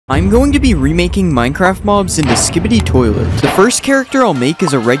I'm going to be remaking Minecraft mobs into Skibidi Toilet. The first character I'll make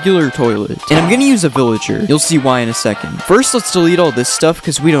is a regular toilet, and I'm gonna use a villager. You'll see why in a second. First, let's delete all this stuff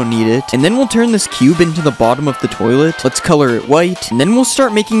because we don't need it, and then we'll turn this cube into the bottom of the toilet. Let's color it white, and then we'll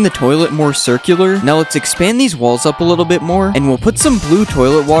start making the toilet more circular. Now let's expand these walls up a little bit more, and we'll put some blue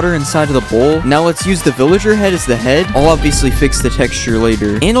toilet water inside of the bowl. Now let's use the villager head as the head. I'll obviously fix the texture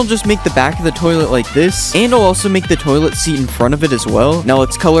later, and I'll just make the back of the toilet like this, and I'll also make the toilet seat in front of it as well. Now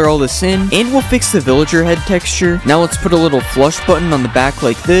let's color all this in, and we'll fix the villager head texture. Now let's put a little flush button on the back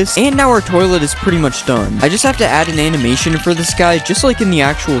like this, and now our toilet is pretty much done. I just have to add an animation for this guy, just like in the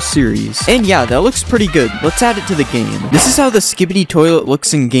actual series. And yeah, that looks pretty good. Let's add it to the game. This is how the Skibidi Toilet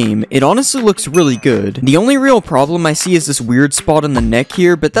looks in game. It honestly looks really good. The only real problem I see is this weird spot on the neck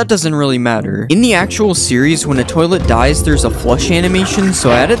here, but that doesn't really matter. In the actual series, when a toilet dies, there's a flush animation,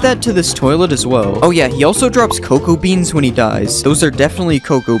 so I added that to this toilet as well. Oh yeah, he also drops cocoa beans when he dies. Those are definitely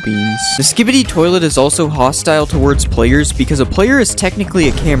cocoa beans. The Skibidi Toilet is also hostile towards players because a player is technically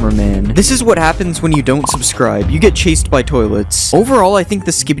a cameraman. This is what happens when you don't subscribe. You get chased by toilets. Overall, I think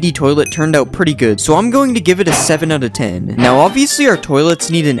the Skibidi Toilet turned out pretty good, so I'm going to give it a 7 out of 10. Now, obviously our toilets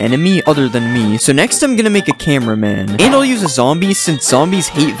need an enemy other than me, so next I'm gonna make a cameraman. And I'll use a zombie since zombies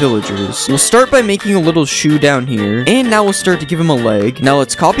hate villagers. We'll start by making a little shoe down here, and now we'll start to give him a leg. Now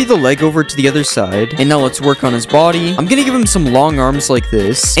let's copy the leg over to the other side, and now let's work on his body. I'm gonna give him some long arms like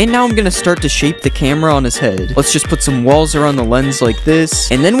this, and now I'm gonna start to shape the camera on his head. Let's just put some walls around the lens like this,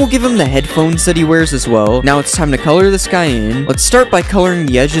 and then we'll give him the headphones that he wears as well. Now it's time to color this guy in. Let's start by coloring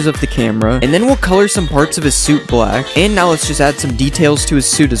the edges of the camera, and then we'll color some parts of his suit black. And now let's just add some details to his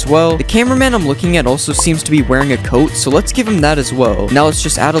suit as well. The cameraman I'm looking at also seems to be wearing a coat, so let's give him that as well. Now let's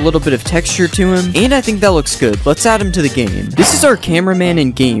just add a little bit of texture to him, and I think that looks good. Let's add him to the game. This is our cameraman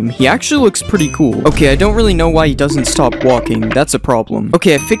in game. He actually looks pretty cool. Okay, I don't really know why he doesn't stop walking. That's a problem.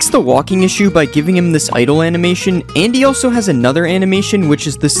 Okay, I fixed the walking issue by giving him this idle animation, and he also has another animation, which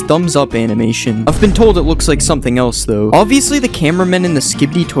is this thumbs up animation. I've been told it looks like something else though. Obviously the cameramen and the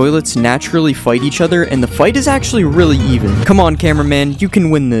Skibidi Toilets naturally fight each other, and the fight is actually really even. Come on cameraman, you can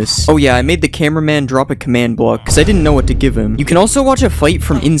win this. Oh yeah, I made the cameraman drop a command block because I didn't know what to give him. You can also watch a fight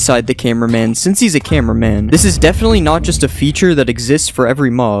from inside the cameraman since he's a cameraman. This is definitely not just a feature that exists for every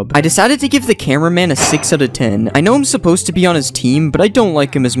mob. I decided to give the cameraman a 6 out of 10. I know I'm supposed to be on his team, but I don't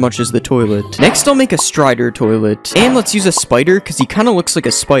like him as much as the toilet. Next I'll make a Strider toilet, and let's use a spider because he kind of looks like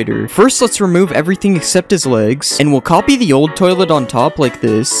a spider. First let's remove everything except his legs, and we'll copy the old toilet on top like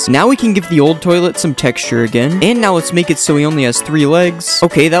this. Now we can give the old toilet some texture again, and now let's make it so he only has 3 legs.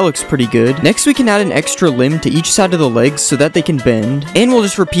 Okay, that looks pretty good. Next we can add an extra limb to each side of the legs so that they can bend, and we'll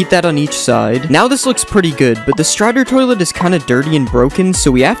just repeat that on each side. Now this looks pretty good, but the Strider toilet is kind of dirty and broken,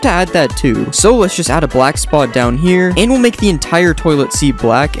 so we have to add that too. So let's just add a black spot down here, and we'll make the entire toilet seat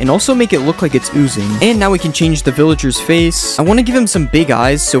black, and also make it look like it's oozing. And now we can change the villager's face. I want to give him some big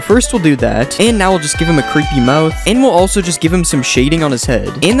eyes, so first we'll do that, and now we'll just give him a creepy mouth, and we'll also just give him some shading on his head.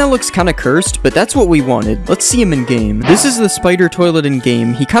 And that looks kind of cursed, but that's what we wanted. Let's see him in game. This is the spider toilet in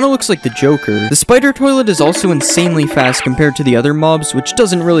game. He kind of looks like the Joker. The spider toilet is also insanely fast compared to the other mobs, which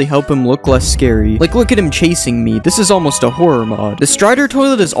doesn't really help him look less scary. Like, look at him chasing me. This is almost a horror mod. The Strider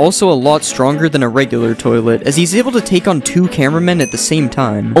toilet is also a lot stronger than a regular toilet, as he's able to take on 2 cameramen at the same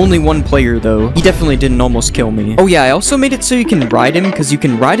time. Only 1 player though. He definitely didn't almost kill me. Oh yeah, I also made it so you can ride him, because you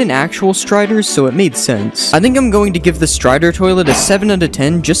can ride an actual Strider, so it made sense. I think I'm going to give the Strider toilet a 7 out of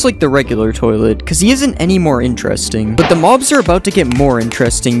 10, just like the regular toilet, because he isn't any more interesting. But the mobs are about to get more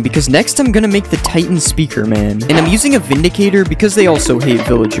interesting, because next I'm gonna make the Titan Speaker Man, and I'm using a Vindicator because they also hate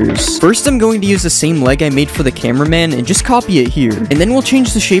villagers. First I'm going to use the same leg I made for the cameraman and just copy it here, and then we'll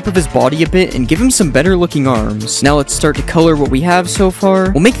change the shape of his body a bit and give him some better looking arms. Now let's start to color what we have so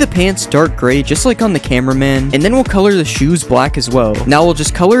far. We'll make the pants dark gray just like on the cameraman, and then we'll color the shoes black as well. Now we'll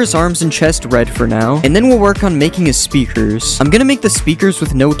just color his arms and chest red for now, and then we'll work on making his speakers. I'm gonna make the speakers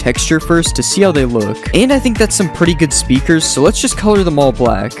with no texture first to see how they look, and I think that's some pretty good speakers, so let's just color them all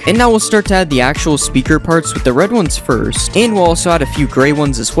black. And now we'll start to add the actual speaker parts with the red ones first, and we'll also add a few gray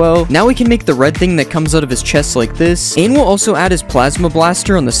ones as well. Now we can make the red thing that comes out of his chest like this, and we'll also add his plasma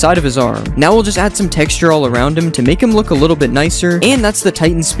blaster on the side of his arm. Now we'll just add some texture all around him to make him look a little bit nicer, and that's the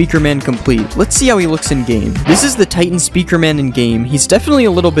Titan Speaker Man complete. Let's see how he looks in game. This is the Titan Speaker Man in game. He's definitely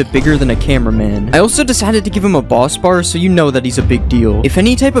a little bit bigger than a cameraman. I also decided to give him a boss bar so you know that he's a big deal. If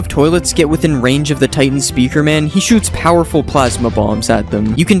any type of toilets get within range of the Titan Speaker Man, he shoots powerful plasma bombs at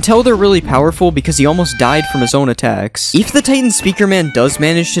them. You can tell they're really powerful because he almost died from his own attacks. If the Titan Speaker Man does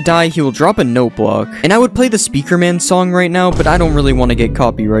manage to die, he will drop a note block. And I would play the Speaker Man song right now, but I don't really want to get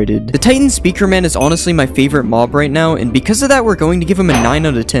copyrighted. The Titan Speaker Man is honestly my favorite mob right now, and because of that, we're going to give him a 9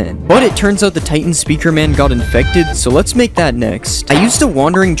 out of 10. But it turns out the Titan Speaker Man got infected, so let's make that next. I used a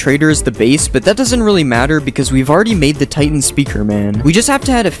Wandering Trader as the base, but that doesn't really matter because we've already made the Titan Speaker Man. We just have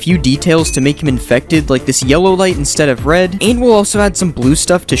to add a few details to make him infected, like this yellow light instead of red, and we'll also add some blue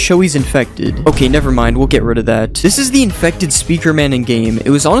stuff to show he's infected. Okay, never mind, we'll get rid of that. This is the infected Speaker Man in game. It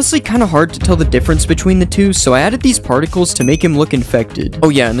was honestly kind of hard to tell the difference between the two, so I added these particles to make him look infected. Oh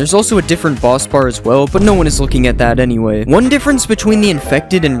yeah, and there's also a different boss bar as well, but no one is looking at that anyway. One difference between the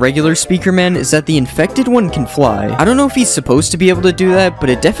infected and regular Speaker Man is that the infected one can fly. I don't know if he's supposed to be able to do that, but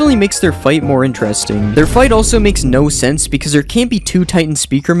it definitely makes their fight more interesting. Their fight also makes no sense because there can't be two Titan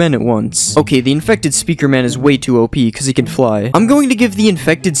Speaker Men at once. Okay, the infected Speaker Man is way too OP because he can fly. I'm going to give the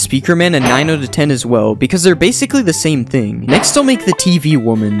infected Speaker Man a 9 out of 10 as well because they're basically the same thing. Next I'll make the TV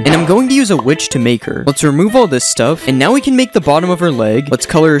woman, and I'm going to use a witch to make her. Let's remove all this stuff, and now we can make the bottom of her leg. Let's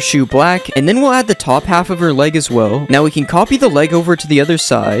color her shoe black, and then we'll add the top half of her leg as well. Now we can copy the leg over to the other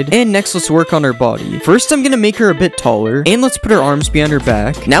side, and next let's work on her body. First I'm gonna make her a bit taller, and let's put her arms behind her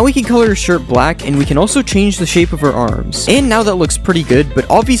back. Now we can color her shirt black, and we can also change the shape of her arms. And now that looks pretty good, but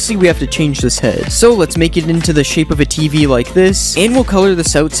obviously we have to change this head. So let's make it into the shape of a TV like this, and we'll color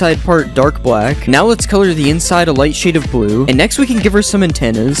this outside part dark black. Now let's color the inside a light shade of blue, and next we can give her some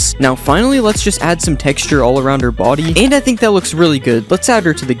antennas. Now finally let's just add some texture all around her body, and I think that looks really good. Let's add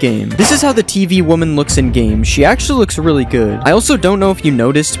her to the game. This is how the TV woman looks in game. She actually looks really good. I also don't know if you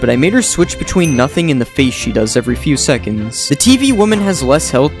noticed, but I made her switch between nothing and the face she does every few seconds. The TV woman has less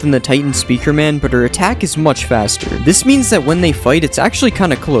health than the Titan Speaker Man, but her attack is much faster. This means that when they fight, it's actually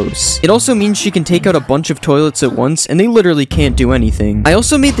kinda close. It also means she can take out a bunch of toilets at once, and they literally can't do anything. I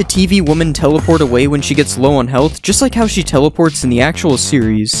also made the TV woman teleport away when she gets low on health, just like how she teleports in the actual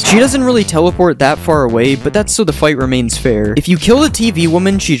series. She doesn't really teleport that far away, but that's so the fight remains fair. If you kill the TV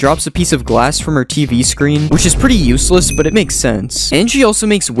woman, she drops a piece of glass from her TV screen, which is pretty useless, but it makes sense. And she also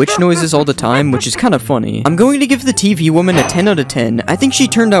makes witch noises all the time, which is kinda funny. I'm going to give the TV woman a 10 out of 10. I think she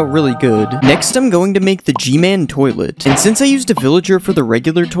turned out really good. Next, I'm going to make the G-Man toilet. And since I used a villager for the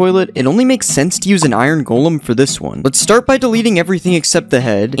regular toilet, it only makes sense to use an iron golem for this one. Let's start by deleting everything except the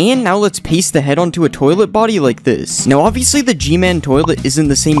head, and now let's paste the head onto a toilet body like this. Now obviously the G-Man toilet isn't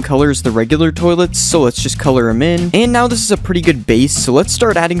the same color as the regular toilets, so let's just color him in. And now this is a pretty good base, so let's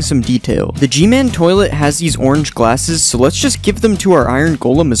start adding some detail. The G-Man toilet has these orange glasses, so let's just give them to our iron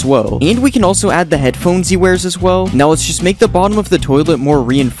golem as well. And we can also add the headphones he wears as well. Now let's just make the bottom of the toilet more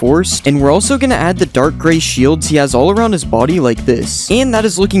reinforced, and we're also gonna add the dark gray shields he has all around his body like this. And that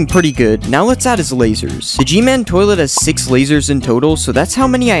is looking pretty good. Now let's add his lasers. The G-Man toilet has 6 lasers in total, so that's how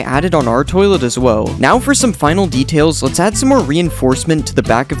many I added on our toilet as well. Now for some final details, let's add some more reinforcement to the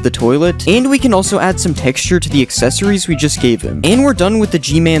back of the toilet, and we can also add some texture to the accessories we just gave him. And we're done with the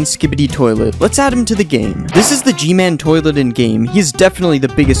G-Man Skibidi Toilet. Let's add him to the game. This is the G-Man toilet in game. He is definitely the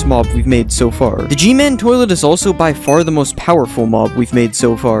biggest mob we've made so far. The G-Man toilet is also by far the most powerful mob we've made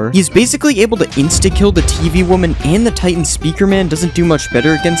so far. He's basically able to insta-kill the TV woman, and the Titan Speaker Man doesn't do much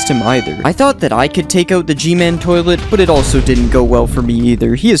better against him either. I thought that I could take out the G-Man toilet, but it also didn't go well for me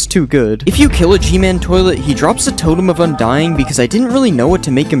either. He is too good. If you kill a G-Man toilet, he drops a totem of undying because I didn't really know what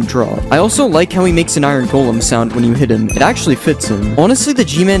to make him drop. I also like how he makes an iron golem sound when you hit him. It actually fits him. Honestly, the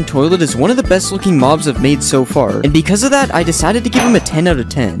G-Man toilet is one of the best looking mobs I've made so far, and because of that, I decided to give him a 10 out of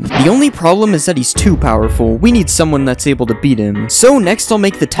 10. The only problem is that he's too powerful. We need someone that's able to beat him. So next I'll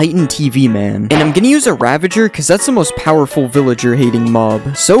make the Titan TV Man, and I'm gonna use a Ravager because that's the most powerful villager hating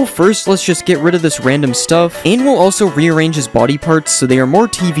mob. So first let's just get rid of this random stuff, and we'll also rearrange his body parts so they are more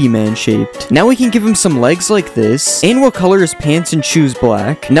TV Man shaped. Now we can give him some legs like this, and we'll color his pants and shoes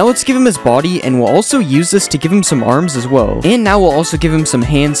black. Now let's give him his body, and we'll also use this to give him some arms as well. And now we'll also give him some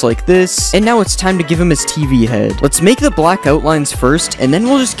hands like this, and now it's time to give him his TV head. Let's make the black outlines first, and then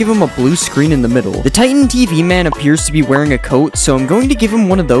we'll just give him a blue screen in the middle. The Titan TV Man appears to be wearing a coat, so I'm going to give him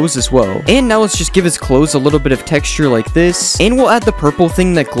one of those as well. And now let's just give his clothes a little bit of texture like this, and we'll add the purple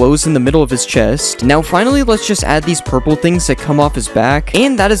thing that glows in the middle of his chest. Now finally let's just add these purple things that come off his back,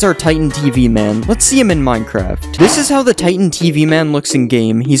 and that is our Titan TV Man. Let's see him in Minecraft. This is how the Titan TV Man looks in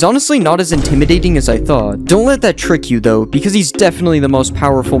game. He's honestly not as intimidating as I thought. Don't let that trick you though, because he's definitely the most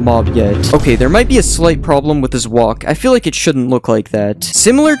powerful mob yet. Okay, there might be a slight problem with his walk. I feel like it shouldn't look like that.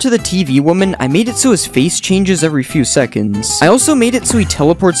 Similar to the TV woman, I made it so his face changes every few seconds. I also made it so he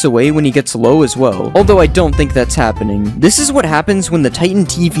teleports away when he gets low as well, although I don't think that's happening. This is what happens when the Titan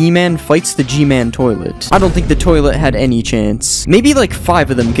TV Man fights the G-Man toilet. I don't think the toilet had any chance. Maybe like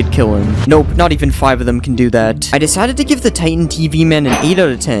 5 of them could kill him. Nope, not even 5 of them can do that. I decided to give the Titan TV Man an 8 out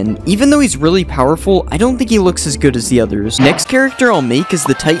of 10. Even though he's really powerful, I don't think he looks as good as the others. Next character I'll make is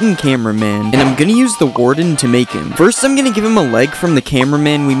the Titan Cameraman, and I'm gonna use the Warden to make him. First, I'm gonna give him a leg from the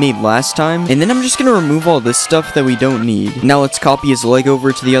cameraman we made last time, and then I'm just gonna remove all this stuff that we don't need. Now let's copy his leg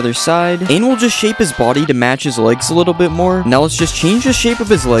over to the other side, and we'll just shape his body to match his legs a little bit more. Now let's just change the shape of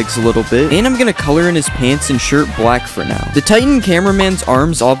his legs a little bit, and I'm gonna color in his pants and shirt black for now. The Titan cameraman's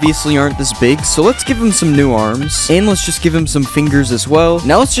arms obviously aren't this big, so let's give him some new arms, and let's just give him some fingers as well.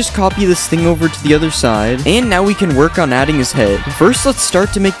 Now let's just copy this thing over to the other side, and now we can work on adding his head. First, let's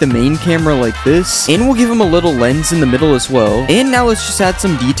start to make the main camera like this, and we'll give him a little lens in the middle as well. And now let's just add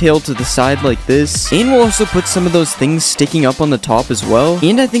some detail to the side like this, and we'll also put some of those things sticking up on the top as well,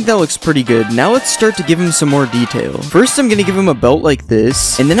 and I think that looks pretty good. Now let's start to give him some more detail. First, I'm gonna give him a belt like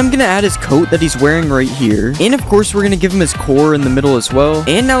this, and then I'm gonna add his coat that he's wearing right here, and of course we're gonna give him his core in the middle as well.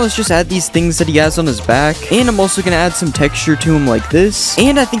 And now let's just add these things that he has on his back, and I'm also gonna add some texture to him like this,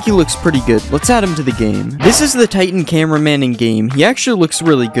 and I think he looks pretty good. Let's add him to the game. This is the Titan cameraman in game. He actually looks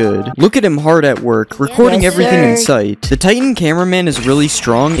really good. Look at him hard at work, recording everything in sight. The Titan cameraman is really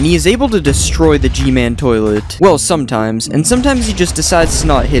strong, and he is able to destroy the G-Man toilet. Well, sometimes, and sometimes he just decides to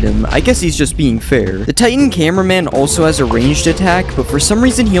not hit him. I guess he's just being fair. The Titan cameraman also has a ranged attack, but for some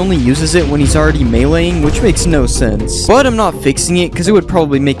reason he only uses it when he's already meleeing, which makes no sense. But I'm not fixing it, because it would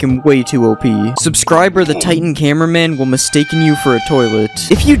probably make him way too OP. Subscriber, the Titan cameraman will mistaken you for a toilet.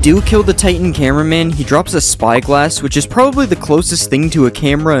 If you do kill the Titan cameraman, he drops a spyglass, which is probably the closest thing to a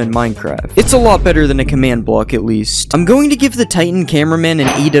camera in Minecraft. It's a lot better than a command block, at least. I'm going to give the Titan cameraman an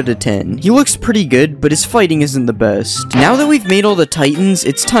 8 out of 10. He looks pretty good, but his fighting isn't the best. Now that we've made all the Titans,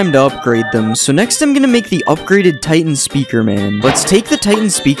 it's time to upgrade them. So next I'm gonna make the upgraded Titan Speaker Man. Let's take the Titan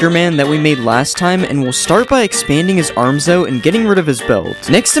Speaker Man that we made last time, and we'll start by expanding his arms out and getting rid of his belt.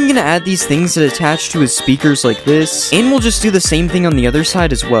 Next I'm gonna add these things that attach to his speakers like this, and we'll just do the same thing on the other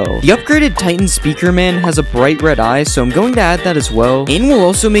side as well. The upgraded Titan Speaker Man has a bright red eye, so I'm going to add that as well, and we'll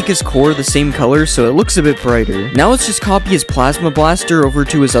also make his core the same color so it looks a bit brighter. Now let's just copy his plasma blaster over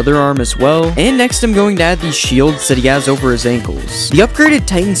to his other arm as well, and next I'm going to add these shields that he has over his ankles. The upgraded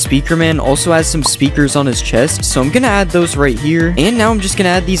Titan Speaker Man also has some speakers on his chest, so I'm gonna add those right here, and now I'm just gonna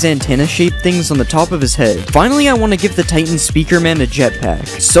add these antenna shaped things on the top of his head. Finally, I want to give the Titan Speaker Man a jetpack,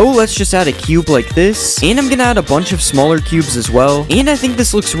 so let's just add a cube like this, and I'm gonna add a bunch of smaller cubes as well, and I think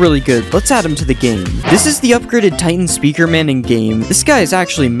this looks really good. Let's add him to the game. This is the upgraded Titan Speaker Man in game. This guy is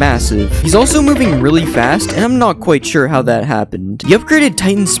actually massive. He's also moving really fast, and I'm not quite sure how that happened. The upgraded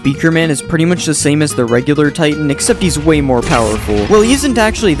Titan Speaker Man is pretty much the same as the regular Titan, except he's way more powerful. Well, he isn't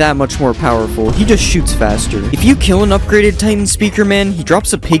actually that much more powerful, he just shoots faster. If you kill an upgraded Titan Speaker Man, he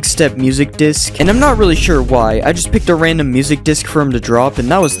drops a pig step music disc, and I'm not really sure why. I just picked a random music disc for him to drop, and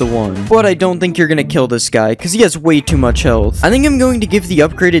that was the one. But I don't think you're gonna kill this guy, because he has way too much health. I think I'm going to give the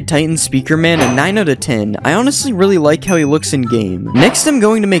upgraded Titan Speaker Man a 9 out of 10. I honestly really like how he looks in game. Next, I'm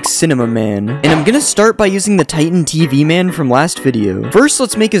going to make Cinema Man, and I'm gonna start by using the Titan TV Man from last video. First,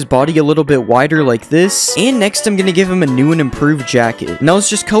 let's make his body a little bit wider like this, and next I'm gonna give him a new and improved jacket. Now let's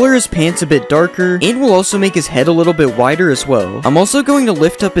just color his pants a bit darker, and we'll also make his head a little bit wider as well. I'm also going to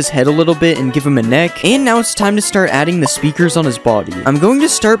lift up his head a little bit and give him a neck, and now it's time to start adding the speakers on his body. I'm going to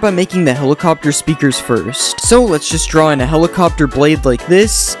start by making the helicopter speakers first. So let's just draw in a helicopter blade like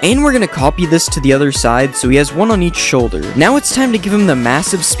this, and we're gonna copy this to the other side so he has one on each shoulder. Now it's time to give him the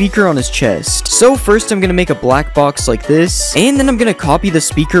massive speaker on his chest. So first I'm gonna make a black box like this, and then I'm gonna copy the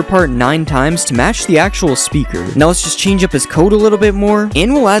speaker part 9 times to match the actual speaker. Now let's just change up his coat a little bit more,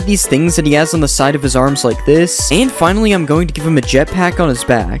 and we'll add these things that he has on the side of his arms like this, and finally I'm going to give him a jetpack on his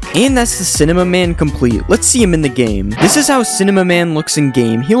back. And that's the Cinema Man complete. Let's see him in the game. This is how Cinema Man looks in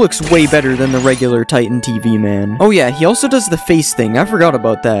game. He looks way better than the regular Titan TV Man. Oh yeah, he also does the face thing. I forgot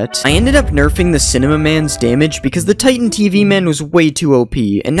about that. I ended up nerfing the Cinema Man's damage because the Titan TV Man was way too OP,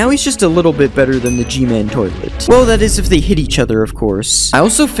 and now he's just a little bit better than the G-Man toilet. Well, that is if they hit each other, of course. I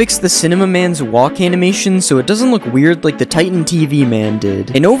also fixed the Cinema Man's walk animation so it doesn't look weird like the Titan TV Man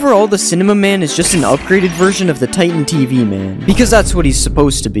did. And overall, the Cinema Man is just an upgraded version of the Titan TV Man, because that's what he's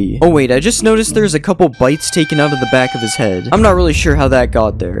supposed to be. Oh wait, I just noticed there's a couple bites taken out of the back of his head. I'm not really sure how that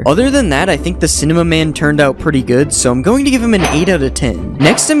got there. Other than that, I think the Cinema Man turned out pretty good, so I'm going to give him an 8 out of 10.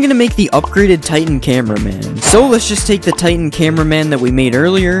 Next, I'm gonna make the upgraded Titan Cameraman. So let's just take the Titan Cameraman that we made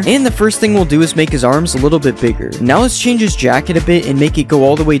earlier, and the first thing we'll do is make his arms a little bit bigger. Now let's change his jacket a bit and make it go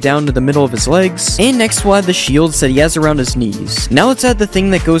all the way down to the middle of his legs, and next we'll add the shields that he has around his knees. Now let's add the thing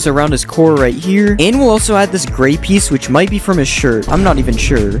that goes around his core right here, and we'll also add this gray piece which might be from his shirt. I'm not even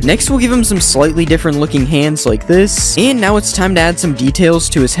sure. Next we'll give him some slightly different looking hands like this, and now it's time to add some details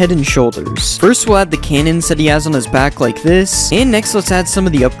to his head and shoulders. First we'll add the cannons that he has on his back like this, and next let's add some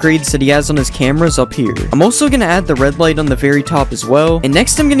of the upgrades that he has on his cameras up here. I'm also gonna add the red light on the very top as well, and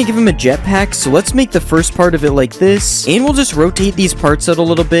next I'm gonna give him a jetpack, so let's make the first part of it like this, and we'll just rotate these parts out a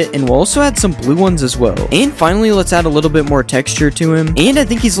little bit, and we'll also add some blue ones as well. And finally, let's add a little bit more texture to him, and I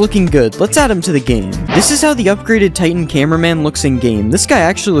think he's looking good. Let's add him to the game. This is how the upgraded Titan cameraman looks in game. This guy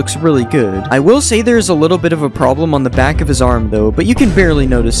actually looks really good. I will say there's a little bit of a problem on the back of his arm though, but you can barely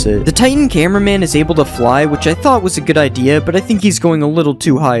notice it. The Titan cameraman is able to fly, which I thought was a good idea, but I think he's going a little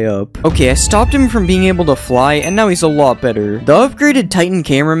too high up. Okay, I stopped him from being able to fly, and now he's a lot better. The upgraded Titan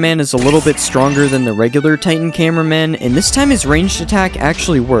cameraman is a little bit stronger than the regular Titan cameraman, and this time his ranged attack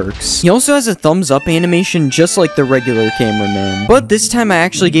actually works. He also has a thumbs up animation just like the regular cameraman, but this time I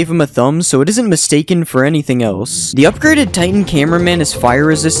actually gave him a thumb so it isn't mistaken for anything else. The upgraded Titan cameraman is fire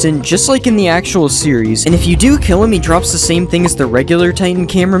resistant just like in the actual series, and if you do kill him, he drops the same thing as the regular Titan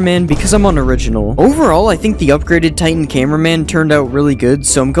cameraman because I'm on original. Overall, I think the upgraded Titan cameraman turned out really good,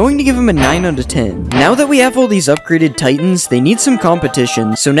 so I'm going to give him a 9 out of 10. Now that we have all these upgraded Titans, they need some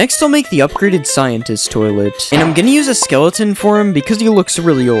competition, so next I'll make the upgraded scientist toilet, and I'm gonna use a skeleton for him because he looks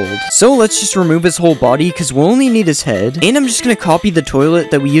really old. So let's just remove his whole body because we'll only need his head, and I'm just gonna copy the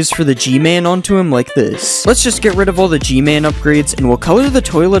toilet that we used for the G-Man onto him like this. Let's just get rid of all the G-Man upgrades, and we'll color the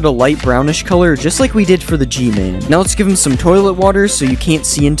toilet a light brownish color just like we did for the G-Man. Now let's give him some toilet water so you can't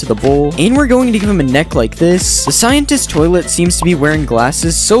see into the bowl, and we're going to give him a neck like this. The scientist toilet seems to be wearing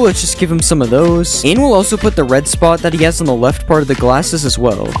glasses, so let's just give him some of those, and we'll also put the red spot that he has on the left part of the glasses as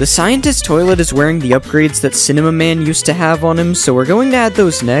well. The scientist toilet is wearing the upgrades that Cinema Man used to have on him, so we're going to add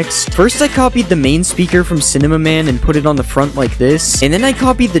those next. First I copied the main speaker from Cinema Man and put it on the front like this, and then I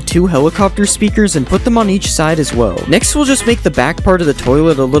copied the 2 helicopter speakers and put them on each side as well. Next we'll just make the back part of the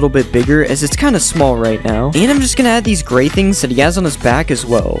toilet a little bit bigger as it's kind of small right now, and I'm just gonna add these gray things that he has on his back as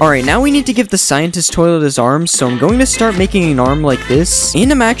well. Alright, now we need to give the scientist toilet his arms, so I'm going to start making an arm like this,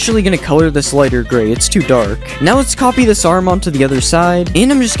 and I'm actually gonna color this lighter gray, it's too dark. Now let's copy this arm onto the other side,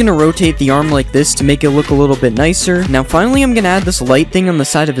 and I'm just gonna rotate the arm like this to make it look a little bit nicer. Now finally I'm gonna add this light thing on the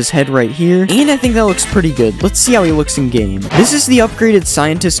side of his head right here, and I think that looks pretty good. Let's see how he looks in game. This is the upgraded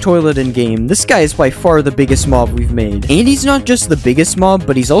scientist toilet in game. This guy is by far the biggest mob we've made, and he's not just the biggest mob,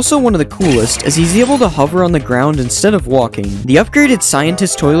 but he's also one of the coolest as he's able to hover on the ground instead of walking. The upgraded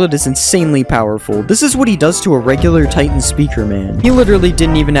scientist toilet is insanely powerful. This is what he does to a regular Titan speaker man. He literally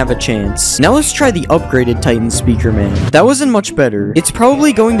didn't even have a chance. Now let's try the upgraded Titan speaker man. That wasn't much better. It's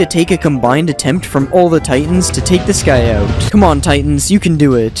probably going to take a combined attempt from all the Titans to take this guy out. Come on Titans, you can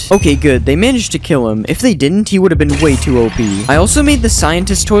do it. Okay, good. They managed to kill him. If they didn't, he would have been way too OP. I also made the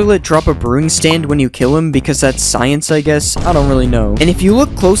scientist toilet drop a brewing stand when you kill him because that's science, I guess. I don't really know. And if you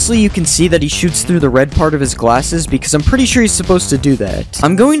look closely, you can see that he shoots through the red part of his glasses because I'm pretty sure he's supposed to do that.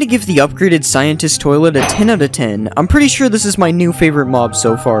 I'm going to give the upgraded scientist toilet a 10 out of 10. I'm pretty sure this is my new favorite mob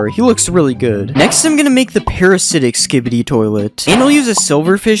so far. He looks really good. Next, I'm gonna make the parasitic Skibidi toilet. And I'll use a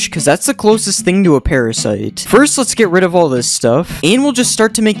silverfish because that's the closest thing to a parasite. First, let's get rid of all this stuff. And we'll just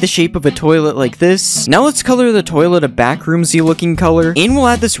start to make the shape of a toilet like this. Now let's color the toilet a backroomsy looking color. And we'll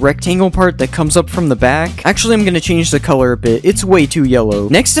add this rectangle part that comes up from the back. Actually, I'm gonna change the color a bit. It's way too yellow.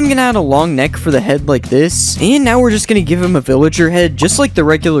 Next, I'm gonna add a long neck for the head like this. And now we're just gonna give him a villager head just like the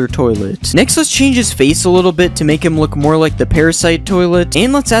regular toilet. Next, let's change his face a little bit to make him look more like the parasite toilet.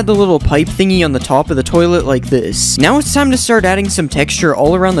 And let's add the little pipe thingy on the top of the toilet like this. Now it's time to start adding some texture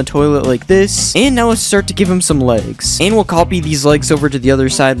all around the toilet like this. And now let's start to give him some legs. And we'll copy these legs over to the other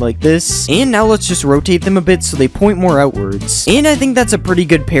side like this. And now let's just rotate them a bit so they point more outwards. And I think that's a pretty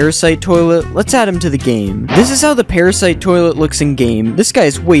good parasite toilet. Let's add him to the game. This is how the parasite toilet looks in game. This guy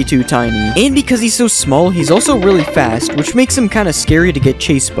is way too tiny. And because he's so small, he's also really fast, which makes him kind of scary to get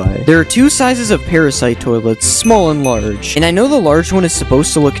chased by. There are 2 sizes of parasite toilets, small and large. And I know the large one is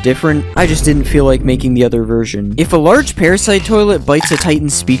supposed to look different, I just didn't feel like making the other version. If a large parasite toilet bites a Titan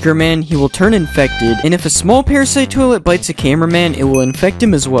speaker man, he will turn infected, and if a small parasite toilet bites a cameraman, it will infect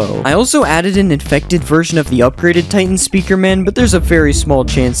him as well. I also added an infected version of the upgraded Titan speaker man, but there's a very small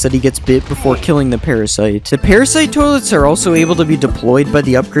chance that he gets bit before killing the parasite. The parasite toilets are also able to be deployed by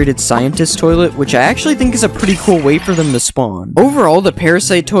the upgraded scientist toilet, which I actually think is a pretty cool way for them to spawn. Overall, the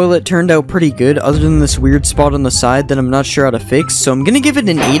parasite toilet turned out pretty good other than this weird spot on the side that I'm not sure how to fix, so I'm gonna give it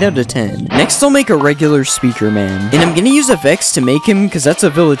an 8 out of 10. Next, I'll make a regular speaker man, and I'm gonna use a Vex to make him because that's a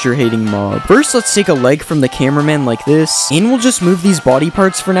villager hating mob. First, let's take a leg from the cameraman like this, and we'll just move these body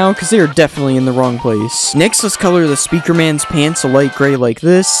parts for now because they are definitely in the wrong place. Next, let's color the speaker man's pants a light gray like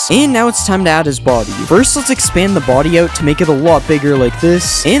this, and now it's time to add his body. First, let's expand the body out to make it a lot bigger like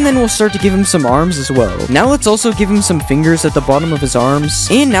this, and then we'll start to give him some arms as well. Now let's also give him some fingers at the bottom of his arms,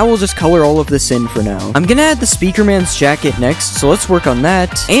 and now we'll just color all of this in for now. I'm gonna add the speaker man's jacket next, so let's work on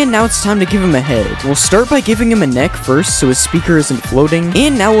that, and now it's time to give him a head. We'll start by giving him a neck first so his speaker isn't floating,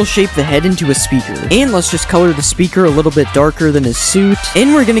 and now we'll shape the head head into a speaker. And let's just color the speaker a little bit darker than his suit.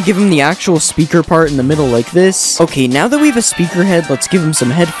 And we're gonna give him the actual speaker part in the middle like this. Okay, now that we have a speaker head, let's give him some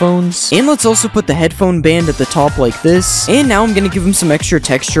headphones. And let's also put the headphone band at the top like this. And now I'm gonna give him some extra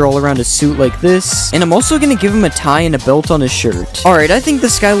texture all around his suit like this. And I'm also gonna give him a tie and a belt on his shirt. Alright, I think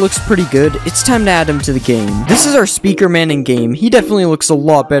this guy looks pretty good. It's time to add him to the game. This is our speaker man in game. He definitely looks a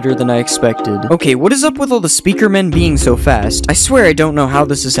lot better than I expected. Okay, what is up with all the speaker men being so fast? I swear I don't know how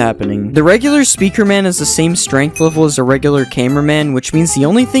this is happening. The regular speaker man has the same strength level as a regular cameraman, which means the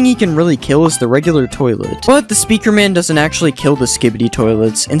only thing he can really kill is the regular toilet. But the speaker man doesn't actually kill the Skibidi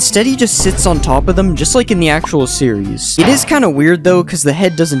toilets. Instead, he just sits on top of them, just like in the actual series. It is kind of weird though, because the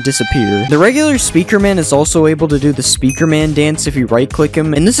head doesn't disappear. The regular speaker man is also able to do the speaker man dance if you right click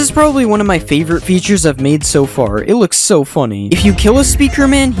him, and this is probably one of my favorite features I've made so far. It looks so funny. If you kill a speaker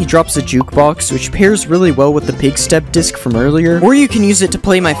man, he drops a jukebox, which pairs really well with the pig step disc from earlier, or you can use it to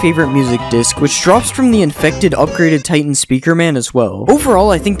play my favorite music disc, which drops from the infected upgraded Titan speaker man as well.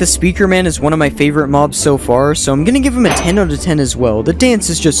 Overall, I think the speaker man is one of my favorite mobs so far, so I'm gonna give him a 10 out of 10 as well. The dance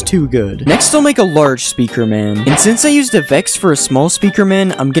is just too good. Next, I'll make a large speaker man, and since I used a Vex for a small speaker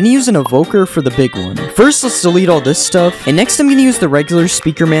man, I'm gonna use an evoker for the big one. First, let's delete all this stuff, and next I'm gonna use the regular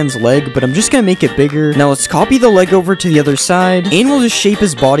speaker man's leg, but I'm just gonna make it bigger. Now let's copy the leg over to the other side, and we'll just shape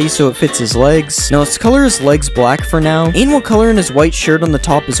his body so it fits his legs. Now let's color his legs black for now, and we'll color in his white shirt on the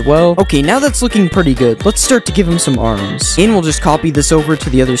top as well. Okay, now that's looking pretty good. Let's start to give him some arms, and we'll just copy this over to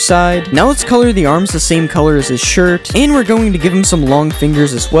the other side. Now let's color the arms the same color as his shirt, and we're going to give him some long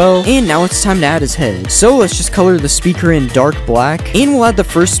fingers as well. And now it's time to add his head. So let's just color the speaker in dark black, and we'll add the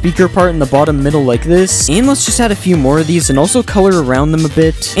first speaker part in the bottom middle like this. And let's just add a few more of these and also color around them a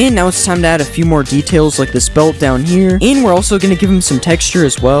bit. And now it's time to add a few more details like this belt down here, and we're also going to give him some texture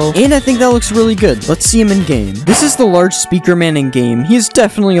as well. And I think that looks really good. Let's see him in game. This is the large speaker man in game. He is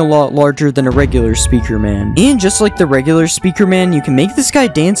definitely a lot larger than a regular speaker man. And just like the regular speaker man, you can make this guy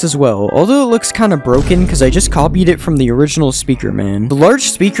dance as well, although it looks kind of broken because I just copied it from the original speaker man. The large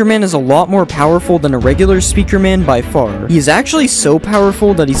speaker man is a lot more powerful than a regular speaker man by far. He is actually so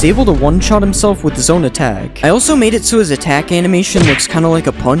powerful that he's able to one-shot himself with his own attack. I also made it so his attack animation looks kind of like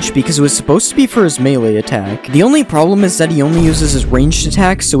a punch because it was supposed to be for his melee attack. The only problem is that he only uses his ranged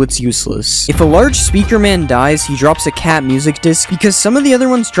attack, so it's useless. If a large speaker man dies, he drops a cat music disc because some of the other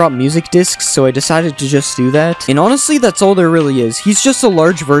ones drop music discs, so I decided to just do that. And honestly, that's all there really is. He's just a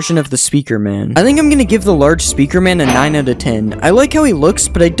large version of the speaker man. I think I'm gonna give the large speaker man a 9 out of 10. I like how he looks,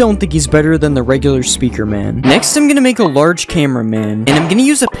 but I don't think he's better than the regular speaker man. Next, I'm gonna make a large cameraman, and I'm gonna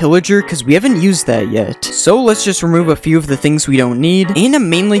use a pillager because we haven't used that yet. So let's just remove a few of the things we don't need, and I'm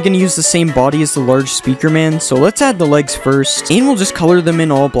mainly gonna use the same body as the large speaker man, so let's add the legs first, and we'll just color them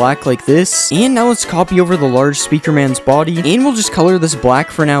in all black like this. And now let's copy over the large speaker man's body, and we'll just color this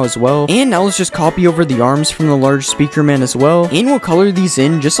black for now as well. And now let's just copy over the arms from the large speaker man as well, and we'll color these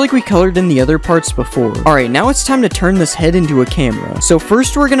in just like we colored in the other parts before. Alright, now it's time to turn this head into a camera. So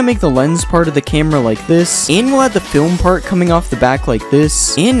first we're gonna make the lens part of the camera like this, and we'll add the film part coming off the back like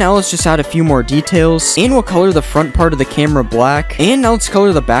this. And now let's just add a few more details, and we'll color the front part of the camera black, and now let's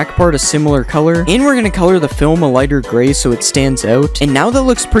color the back part a similar color, and we're gonna color the film a lighter gray so it stands out. And now that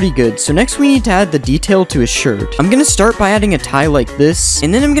looks pretty good, so next we need to add the detail to his shirt. I'm gonna start by adding a tie like this,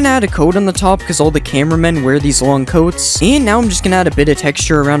 and then I'm gonna add a coat on the top because all the cameramen wear these long coats. And now I'm just gonna add a bit of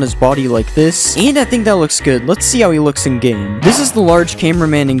texture around his body like this, and I think that looks good. Let's see how he looks in game. This is the large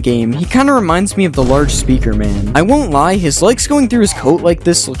cameraman in game. He kind of reminds me of the large speaker man. I won't lie, his legs going through his coat like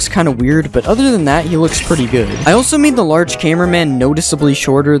this looks kind of weird, but other than that, he looks pretty good. I also made the large cameraman noticeably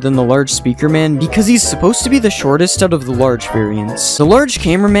shorter than the large speaker man because he's supposed to be the shortest out of the large variants. The large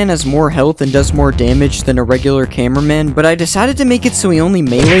cameraman has more health and does more damage than a regular cameraman, but I decided to make it so he only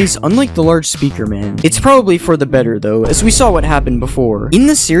melees, unlike the large speaker man. It's probably for the better though, as we saw what happened before. In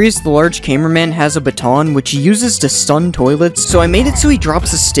the series, the large cameraman has a baton which he uses to stun toilets, so I made it so he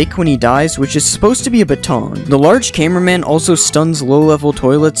drops a stick when he dies, which is supposed to be a baton. The large cameraman also stuns low-level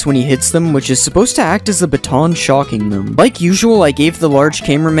toilets when he hits them, which is supposed to act as the baton shocking them. Like usual, I gave the large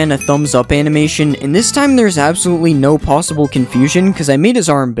cameraman a thumbs up animation, and this time there's absolutely no possible confusion because I made his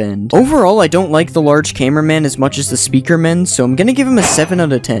arm bend. Overall, I don't like the large cameraman as much as the speaker men, so I'm gonna give him a 7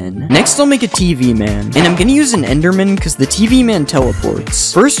 out of 10. Next, I'll make a TV man, and I'm gonna use an Enderman because the TV man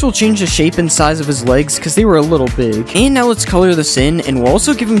teleports. First, we'll change the shape and size of his legs because they were a little big. And now let's color this in, and we'll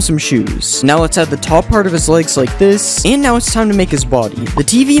also give him some shoes. Now let's add the top part of his legs like this, and now it's time to make his body. The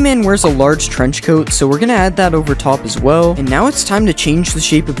TV man wears a large trench coat, so we're gonna add that over top as well. And now it's time to change the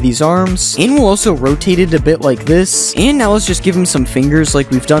shape of these arms, and we'll also rotate it a bit like this. And now let's just give him some fingers like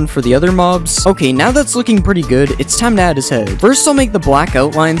we've done for the other mobs. Okay, now that's looking pretty good. It's time to add his head. First, I'll make the black black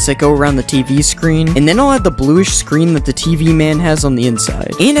outlines that go around the TV screen, and then I'll add the bluish screen that the TV man has on the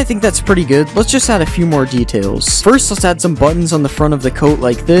inside. And I think that's pretty good. Let's just add a few more details. First, let's add some buttons on the front of the coat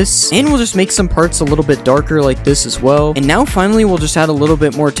like this, and we'll just make some parts a little bit darker like this as well. And now finally, we'll just add a little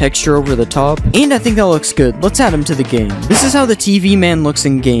bit more texture over the top, and I think that looks good. Let's add him to the game. This is how the TV man looks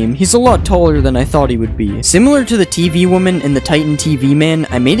in game. He's a lot taller than I thought he would be. Similar to the TV woman and the Titan TV man,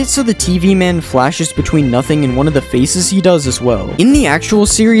 I made it so the TV man flashes between nothing and one of the faces he does as well. In the actual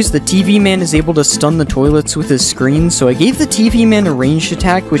series, the TV man is able to stun the toilets with his screen, so I gave the TV man a ranged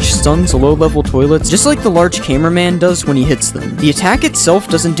attack which stuns low-level toilets just like the large cameraman does when he hits them. The attack itself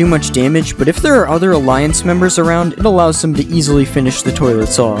doesn't do much damage, but if there are other alliance members around, it allows them to easily finish the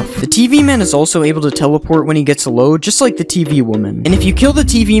toilets off. The TV man is also able to teleport when he gets low, just like the TV woman. And if you kill the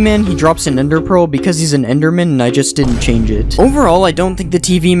TV man, he drops an ender pearl because he's an enderman and I just didn't change it. Overall, I don't think the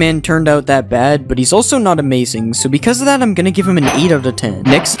TV man turned out that bad, but he's also not amazing, so because of that, I'm gonna give him an 8 out of 10.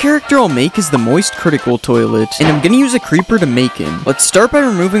 Next character I'll make is the moist critical toilet, and I'm gonna use a creeper to make him. Let's start by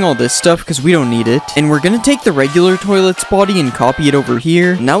removing all this stuff because we don't need it, and we're gonna take the regular toilet's body and copy it over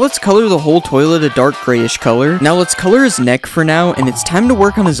here. Now let's color the whole toilet a dark grayish color. Now let's color his neck for now, and it's time to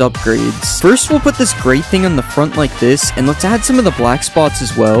work on his upgrades. First, we'll put this gray thing on the front like this, and let's add some of the black spots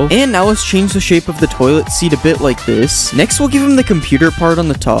as well. And now let's change the shape of the toilet seat a bit like this. Next, we'll give him the computer part on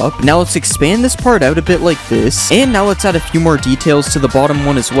the top. Now let's expand this part out a bit like this, and now let's add a few more details to the bottom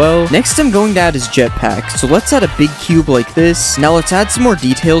one as well. Next, I'm going to add his jetpack, so let's add a big cube like this. Now let's add some more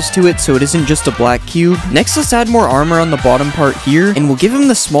details to it so it isn't just a black cube. Next, let's add more armor on the bottom part here, and we'll give him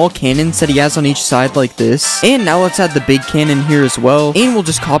the small cannons that he has on each side like this. And now let's add the big cannon here as well, and we'll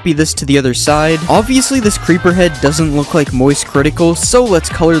just copy this to the other side. Obviously, this creeper head doesn't look like moist critical, so let's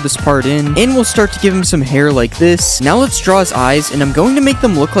color this part in, and we'll start to give him some hair like this. Now let's draw his eyes, and I'm going to make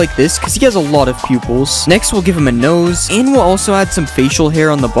them look like this because he has a lot of pupils. Next, we'll give him a nose, and we'll also add some facial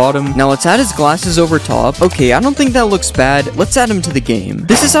hair on the bottom. Now let's add his glasses over top. Okay, I don't think that looks bad. Let's add him to the game.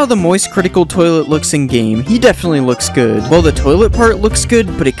 This is how the moist critical toilet looks in game. He definitely looks good. Well, the toilet part looks good,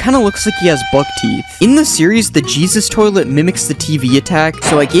 but it kind of looks like he has buck teeth. In the series, the Jesus toilet mimics the TV attack,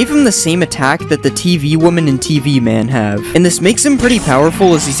 so I gave him the same attack that the TV woman and TV man have. And this makes him pretty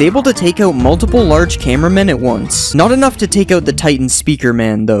powerful as he's able to take out multiple large cameramen at once. Not enough to take out the Titan speaker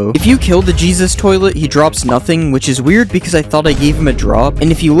man though. If you kill the Jesus toilet, he drops nothing, which is weird because I thought I gave him a drop.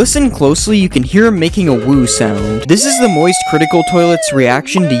 And if you listen closely, you can hear him making a woo sound. This is the moist critical toilet's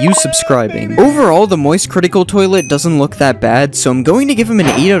reaction to you subscribing. Overall, the moist critical toilet doesn't look that bad, so I'm going to give him an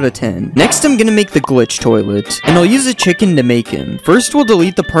 8 out of 10. Next, I'm gonna make the glitch toilet, and I'll use a chicken to make him. First, we'll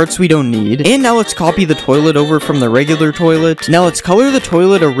delete the parts we don't need, and now let's copy the toilet over from the regular toilet. Now let's color the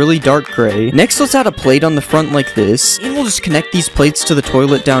toilet a really dark gray. Next, let's add a plate on the front like this, and we'll just connect these plates to the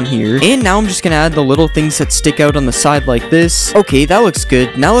toilet down here. And now I'm just gonna add the little things that stick out on the side like this. Okay, that looks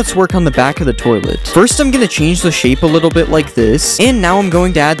good. Now let's work on the back of the toilet. First, I'm gonna change the shape a little bit like this, and now I'm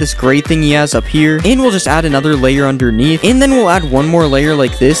going to add this gray thing he has up here, and we'll just add another layer underneath, and then we'll add one more layer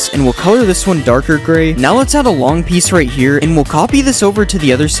like this, and we'll color this one darker gray. Now let's add a long piece right here, and we'll copy this over to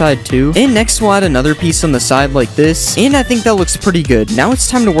the other side too. And next we'll add another piece on the side like this, and I think that looks pretty good. Now it's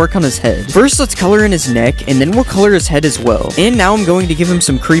time to work on his head. First, let's color in his neck, and then we'll color his head as well. And now I'm going to give him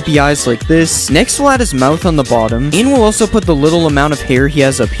some creepy eyes like this. Next, we'll add his mouth on the bottom, and we'll also put the little amount of hair he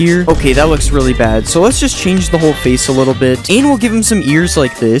has up here. Okay, that looks really bad, so let's just change the whole face a little bit, and we'll give him some ears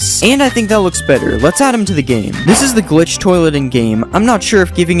like this, and I think that looks better. Let's add him to the game. This is the glitch toilet in game. I'm not sure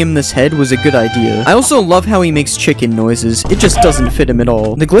if giving him this head was a good idea. I also love how he makes chicken noises. It just doesn't fit him at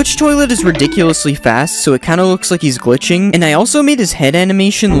all. The glitch toilet is ridiculously fast, so it kind of looks like he's glitching, and I also made his head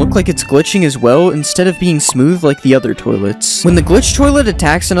animation look like it's glitching as well, instead of being smooth like the other toilets. When the glitch toilet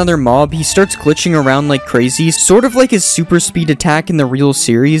attacks another mob, he starts glitching around like crazy, sort of like his super speed attack in the real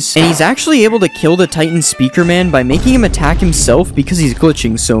series, and he's actually able to kill the Titan speaker man by making him attack himself because he's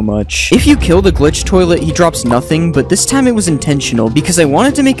glitching so much. If you kill the glitch toilet, he drops nothing, but this time it was intentional because I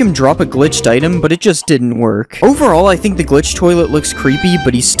wanted to make him drop a glitched item, but it just didn't work. Overall, I think the glitch toilet looks creepy,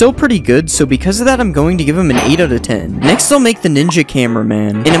 but he's still pretty good, so because of that, I'm going to give him an 8 out of 10. Next, I'll make the ninja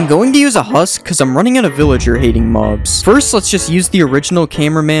cameraman, and I'm going to use a husk because I'm running out of villager hating mobs. First, let's just use the original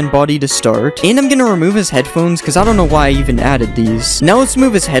cameraman body to start, and I'm going to remove his headphones because I don't know why I even added these. Now let's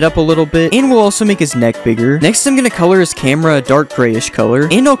move his head up a little bit, and we'll also make his neck bigger. Next, I'm going to color his camera a dark grayish color,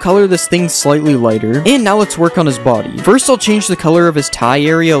 and I'll color this thing slightly lighter, and now let's work on his body. First, I'll change the color of his tie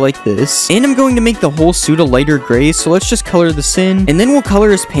area like this, and I'm going to make the whole suit a lighter gray, so let's just color this in, and then we'll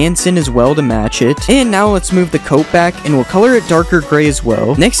color his pants in as well to match it. And now let's move the coat back, and we'll color it darker gray as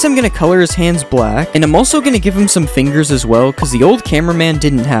well. Next, I'm going to color his hands black, and I'm also going to give him some fingers as well, because the old cameraman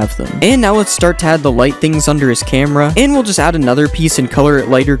didn't have them. And now let's start to add the light things under his camera, and we'll just add another piece and color it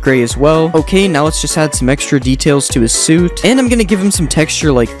lighter gray as well. Okay, now let's just add some extra details to his suit, and I'm gonna give him some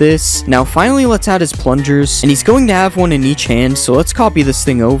texture like this. Now finally, let's add his plungers, and he's going to have one in each hand, so let's copy this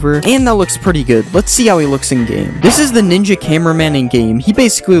thing over, and that looks pretty good. Let's see how he looks in game. This is the ninja cameraman in game. He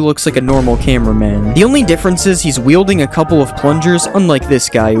basically looks like a normal cameraman. The only difference is he's wielding a couple of plungers, unlike this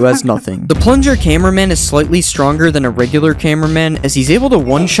guy who has nothing. The plunger cameraman is slightly stronger than a regular cameraman, as he's able to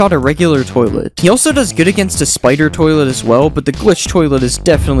one-shot a regular toilet. He also does good against a spider toilet as well, but the glitch toilet is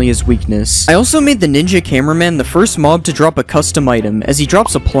definitely his weakness. I also made the ninja cameraman the first mob to drop a custom item, as he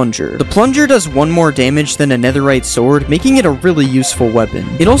drops a plunger. The plunger does 1 more damage than a netherite sword, making it a really useful weapon.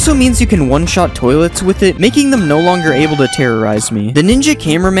 It also means you can one-shot toilets with it, making them no longer able to terrorize me. The ninja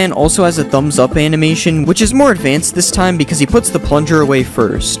cameraman also has a thumbs up animation, which is more advanced this time because he puts the plunger away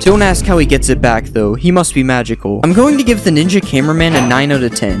first. Don't ask how he gets it back though, he must be magical. I'm going to give the ninja cameraman a 9 out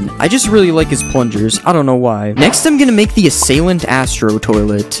of 10. I just really like his plungers, I don't know why. Next I'm gonna make the assailant astro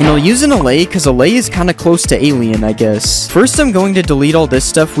toilet, and I'll use an allay because allay is kinda close to alien, I guess. First I'm going to delete all this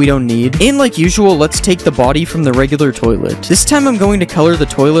stuff we don't need, and like usual, let's take the body from the regular toilet. This time I'm going to color the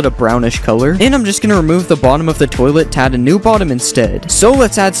toilet a brownish color, and I'm just gonna remove the bottom of the toilet to add a new bottom instead. So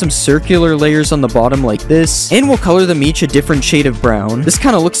let's add some circular layers on the bottom like this, and we'll color them each a different shade of brown. This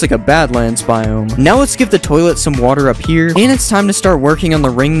kinda looks like a Badlands biome. Now let's give the toilet some water up here, and it's time to start working on the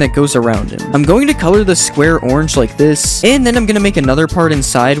ring that goes around him. I'm going to color the square orange like this, and then I'm gonna make another part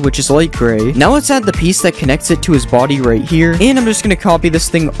inside, which is light gray. Now let's add the piece that connects it to his body right here, and I'm just gonna copy this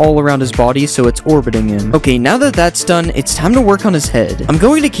thing all around his body so it's orbiting him. Okay, now that that's done, it's time to work on his head. I'm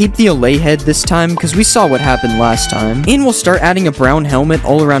going to keep the allay head this time because we saw what happened last time, and we'll start adding a brown helmet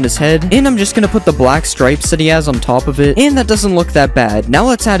all around his head, and I'm just gonna put the black stripes that he has on top of it, and that doesn't look that bad. Now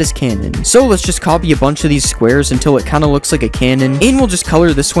let's add his cannon. So let's just copy a bunch of these squares until it kind of looks like a cannon, and we'll just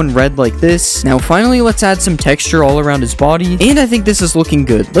color this one red like this. Now finally, let's add some texture all around his body, and I think this is looking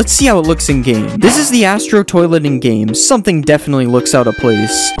good. Let's see how it looks in game. This is the astro toilet in game. Something definitely looks out of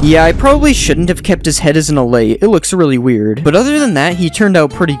place. Yeah, I probably shouldn't have kept his head as an allay. It looks really weird. But other than that, he turned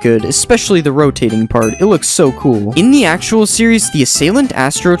out pretty good, especially the rotating part. It looks so cool. In the actual series, the assailant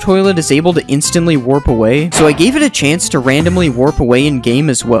astro toilet is able to instantly warp away, so I gave it a chance to randomly warp away in game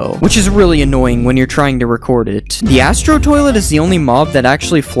as well, which is really annoying when you're trying to record it. The astro toilet is the only mob that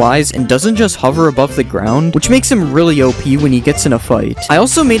actually flies and doesn't just hover above the ground, which makes him really OP when he gets in a fight. I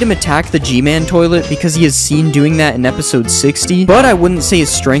also made him attack the G-Man toilet because he is seen doing that in episode 60, but I wouldn't say his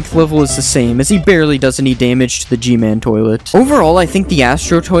strength level is the same, as he barely does any damage to the G-Man toilet. Overall, I think the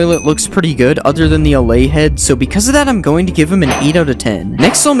astro toilet looks pretty good other than the allay head, so because of that I'm going to give him an 8 out of 10.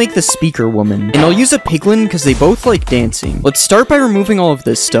 Next I'll make the speaker woman, and I'll use a piglin because they both like dancing. Let's start by removing all of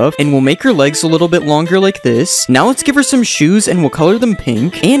this stuff, and we'll make her legs a little bit longer like this. Now let's give her some shoes and we'll color them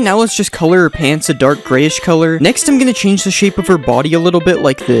pink, and now let's just color her pants a dark grayish color. Next I'm gonna change the shape of her body a little bit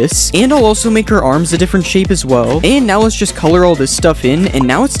like this, and I'll also make her arms a different shape as well. And now let's just color all this stuff in, and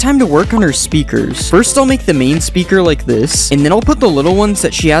now it's time to work on her speakers. First I'll make the main speaker like this, and then I'll put the little ones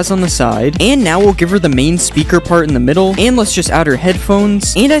that she has on the side, and now we'll give her the main speaker part in the middle, and let's just add her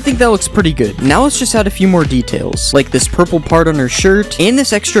headphones, and I think that looks pretty good. Now let's just add a few more details, like this purple part on her shirt, and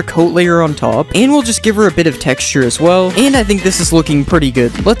this extra coat layer on top, and we'll just give her a bit of texture as well, and I think this is looking pretty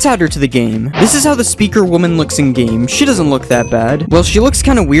good. Let's add her to the game. This is how the speaker woman looks in game. She doesn't look that bad. Well, she looks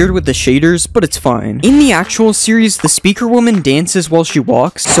kind of weird with the shaders, but it's fine. In the actual series, the speaker woman dances while she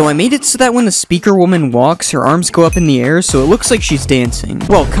walks, so I made it so that when the speaker woman walks, her arms go up in the air, so it looks like she's dancing.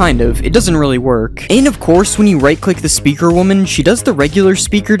 Well, kind of. It doesn't really work. And of course, when you right-click the speaker woman, she does the regular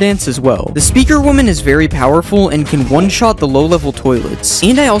speaker dance as well. The speaker woman is very powerful and can one-shot the low-level toilets.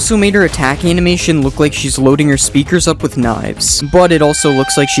 And I also made her attack animation look like she's loading her speakers up with knives, but it also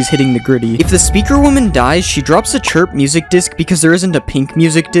looks like she's hitting the gritty. If the speaker woman dies, she drops a chirp music disc because there isn't a pink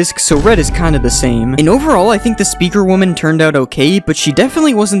music disc, so red is kind of the same. And overall, I think the speaker woman turned out okay, but she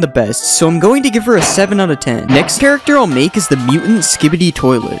definitely wasn't the best, so I'm going to give her a 7 out of 10. Next character I'll make is the mutant Skibidi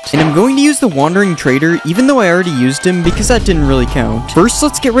Toilet, and I'm going to use the wandering trader even though I already used him because that didn't really count. First,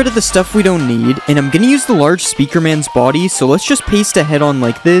 let's get rid of the stuff we don't need, and I'm gonna use the large speaker man's body, so let's just paste a head on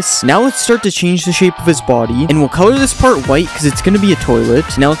like this. Now let's start to change the shape of his body, and we'll color this part white because it's gonna be a toilet.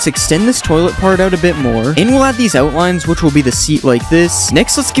 Now let's extend this toilet part out a bit more, and we'll add these outlines which will be the seat like this.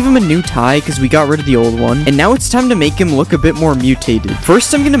 Next, let's give him a new tie because we got rid of the old one, and now it's time to make him look a bit more mutated.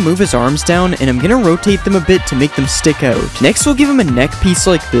 First, I'm gonna move his arms down, and I'm gonna rotate them a bit to make them stick out. Next, we'll give him a neck piece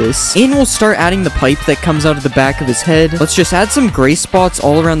like this, and we'll start adding the pipe that comes out of the back of his head. Let's just add some gray spots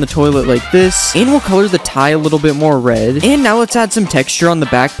all around the toilet like this, and we'll color the tie a little bit more red. And now let's add some texture on the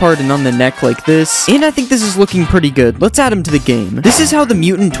back part and on the neck like this, and I think this is looking pretty good. Let's add him to the game. This is how the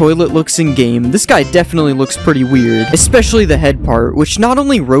mutant toilet looks in game. This guy definitely looks pretty weird, especially the head part, which not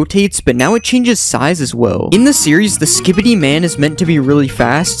only rotates, but now it changes size as well. In the series, the Skibidi Man is meant to be really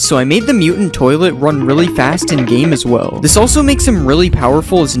fast, so I made the mutant toilet run really fast in game as well. This also makes him really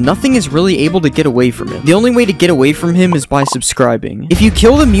powerful as nothing is really able to get away from him. The only way to get away from him is by subscribing. If you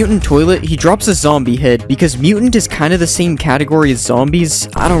kill the mutant toilet, he drops a zombie head, because mutant is kind of the same category as zombies.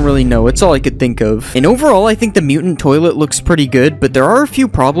 I don't really know, it's all I could think of. And overall, I think the mutant toilet looks pretty good, but there are a few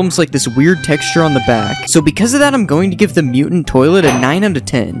problems like this weird texture on the back. So because of that, I'm going to give the mutant toilet a 9 out of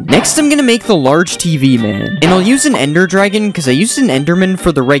 10. Next, I'm gonna make the large TV man. And I'll use an ender dragon because I used an enderman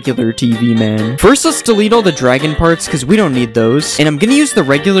for the regular TV man. First, let's delete all the dragon parts because we don't need those. And I'm gonna use the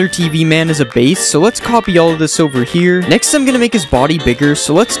regular TV man as a base, so let's copy all of this over here. Next, I'm gonna make his body bigger,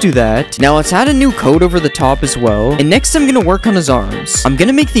 so let's do that. Now, let's add a new coat over the top as well. And next, I'm gonna work on his arms. I'm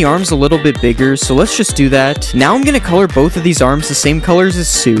gonna make the arms a little bit bigger, so let's just do that. Now, I'm gonna color both of these arms the same color as his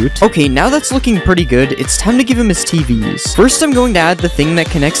suit. Okay, now that's looking pretty good. It's time to give him his TVs. First, I'm going to add the thing that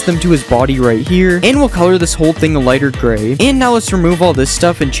connects them to his body right here, and we'll color this whole thing a lighter gray. And now let's remove all this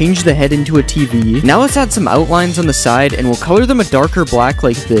stuff and change the head into a TV. Now let's add some outlines on the side, and we'll color them a darker black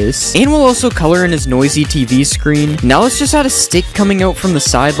like this. And we'll also color in his noisy TV screen. Now let's just add a stick coming out from the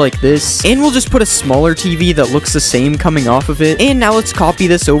side like this, and we'll just put a smaller TV that looks the same coming off of it. And now let's copy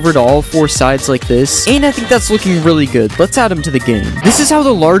this over to all four sides like this, and I think that's looking really good. Let's add him to the game. This is how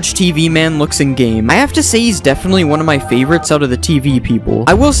the large TV man looks in game. I have to say he's definitely one of my favorites out of the TV people.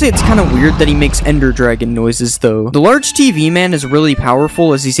 I will say it's kind of weird that he makes ender dragon noises though. The large TV man is really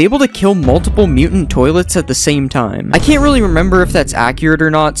powerful as he's able to kill multiple mutant toilets at the same time. I can't really remember if that's accurate or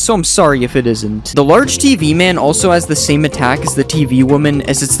not, so I'm sorry if it isn't. The large TV man also has the same attack as the TV woman,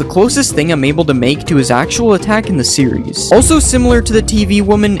 as it's the closest thing I'm able to make to his actual attack in the series. Also similar to the TV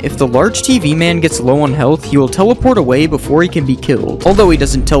woman, if the large TV man gets low on health, he will teleport away before he can be killed, although he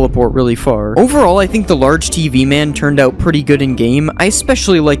doesn't teleport really far. Overall, I think the large TV man turned out pretty good in game. I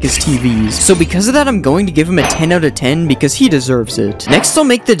especially like his TVs, so because of that, I'm going to give him a 10 out of 10 because he deserves it. Next, I'll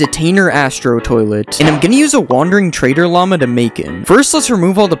make the detainer astro toilet, and I'm gonna use a wandering trader llama to make him. First, let's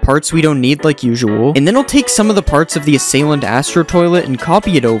remove all the parts we don't need like usual, and then I'll take some of the parts of the assailant astro toilet and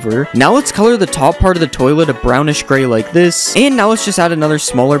copy it over. Now let's color the top part of the toilet a brownish gray like this, and now let's just add another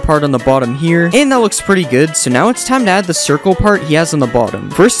smaller part on the bottom here, and that looks pretty good. So now it's time to add the circle part he has on the bottom.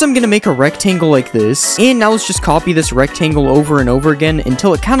 First, I'm gonna make a rectangle like this, and now let's just copy this rectangle over and over again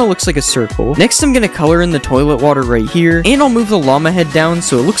until it kind of looks like a circle. Next, I'm gonna color in the toilet water right here, and I'll move the llama head down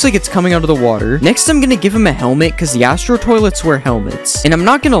so it looks like it's coming out of the water. Next, I'm gonna give him a helmet because the astro toilets wear helmets, and I'm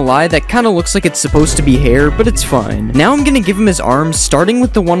not gonna lie, that kind of looks like it's supposed to be hair, but it's fine. Now I'm gonna give him his arms, starting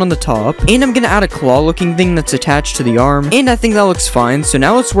with the one on the top, and I'm gonna add a claw looking thing that's attached to the arm, and I think that looks fine. So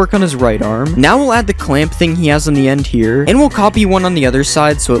now let's work on his right arm. Now we'll add the clamp thing he has on the end here, and we'll copy one on the other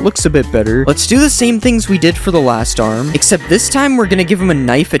side so it looks a bit better. Let's do the same things we did for the last arm, except this time we're gonna give him a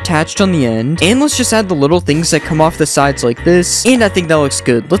knife attached on the end, and let's just add the little things that come off the sides like this, and I think that looks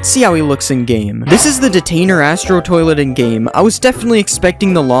good. Let's see how he looks in game. This is the detainer astro toilet in game. I was definitely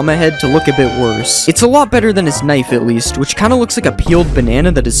expecting the llama head to look a bit worse. It's a lot better than his knife at least, which kind of looks like a peeled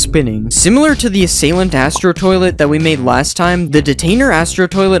banana that is spinning. Similar to the assailant astro toilet that we made last time, the detainer astro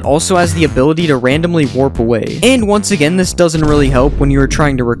toilet also has the ability to randomly warp away. And once again, this doesn't really help when you are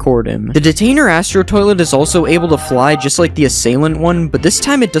trying to record him. The detainer astro toilet is also able to fly just like the assailant one, but this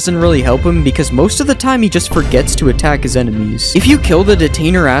time it doesn't really help him because most of the time he just forgets to attack his enemies. If you kill the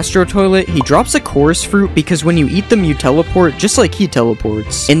detainer astro toilet, he drops a chorus fruit because when you eat them you teleport just like he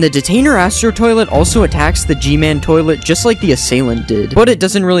teleports. And the detainer astro toilet also attacks the G-Man toilet just like the assailant did, but it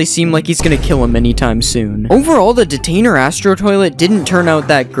doesn't really seem like he's gonna kill him anytime soon. Overall, the detainer astro toilet didn't turn out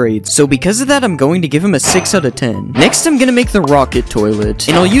that great, so because of that I'm going to give him a 6 out of 10. Next, I'm gonna make the rocket toilet,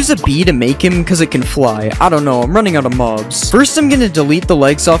 and I'll use a bee to make him because it can fly. I don't know, I'm running out of mobs. First, I'm gonna delete the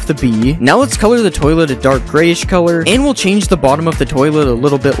legs off the bee. Now let's color the toilet a dark grayish color, and we'll change the bottom of the toilet a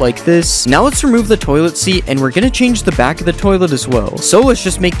little bit like this. Now let's remove the toilet seat, and we're gonna change the back of the toilet as well. So let's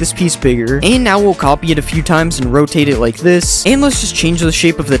just make this piece bigger, and now we'll copy it a few times and rotate it like this, and let's just change the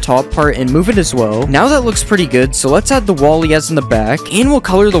shape of the top part and move it as well. Now that looks pretty good, so let's add the wall he has in the back, and we'll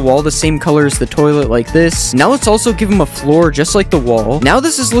color the wall the same color as the toilet like this. Now let's also give him a floor just like the wall. Now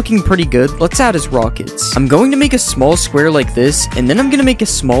this is looking pretty good. Let's add his rockets. I'm going to make a small square like this, and then I'm gonna make a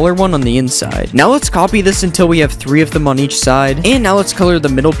smaller one on the inside. Now let's copy this until we have 3 of them on each side, and now let's color the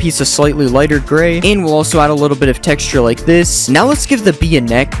middle piece a slightly lighter gray, and we'll also add a little bit of texture like this. Now let's give the bee a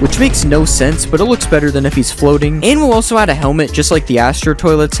neck, which makes no sense, but it looks better than if he's floating, and we'll also add a helmet just like the astro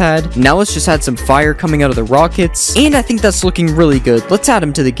toilets had. Now let's just add some fire coming out of the rockets, and I think that's looking really good. Let's add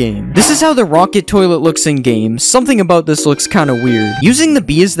him to the game. This is how the rocket toilet looks in game. Something about this looks kind of weird. Using the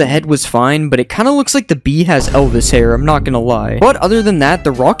bee as the head was fine, but it kinda looks like the bee has Elvis hair, I'm not gonna lie. But other than that,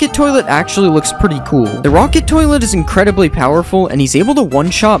 the rocket toilet actually looks pretty cool. The rocket toilet is incredibly powerful, and he's able to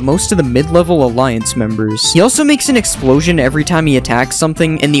one-shot most of the mid-level alliance members. He also makes an explosion every time he attacks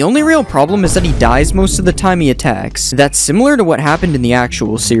something, and the only real problem is that he dies most of the time he attacks. That's similar to what happened in the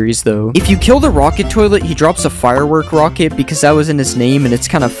actual series though. If you kill the rocket toilet, he drops a firework rocket because that was in his name and it's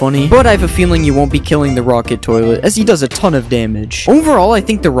kinda funny, but I have a feeling you won't be killing the rocket toilet as he does a ton of damage. Overall, I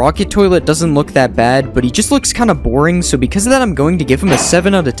think the rocket toilet doesn't look that bad, but he just looks kinda boring, so because of that I'm going to give him a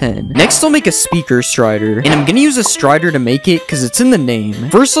 7 out of 10. Next I'll make a speaker strider, and I'm gonna use a strider to make it because it's in the name.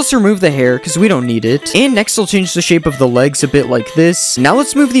 First let's remove the hair because we don't need it, and next I'll change the shape of the legs a bit like this. Now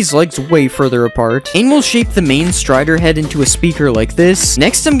let's move these legs way further apart, and we'll shape the main strider head into a speaker like this.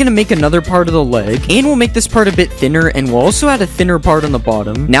 Next I'm gonna make another part of the leg, and we'll make this part a bit thinner, and we'll also add a thinner part on the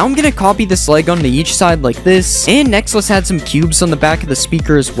bottom. Now I'm gonna copy this leg onto each side like this, and next let's add some cubes on the back of the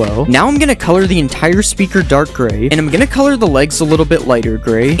speaker as well. Now I'm gonna color the entire speaker dark gray, and I'm gonna color the legs a little bit lighter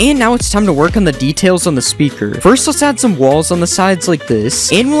gray, and now it's time to work on the details on the speaker. First let's add some walls on the sides like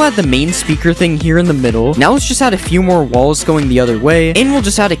this, and we'll add the main speaker thing here in the middle. Now let's just add a few more walls going the other way, and we'll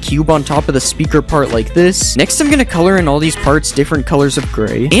just add a cube on top of the speaker part like this. Next I'm gonna color in all these parts different colors of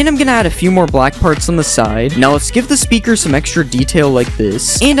gray, and I'm gonna add a few more black parts on the side. Now let's give the speaker some extra detail like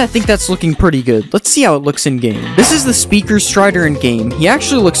this, and I think that's looking pretty good. Let's see how it looks in game. This is the speaker strider in game. He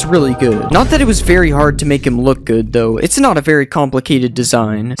actually looks really good. Not that it was very hard to make him look good though. It's not a very complicated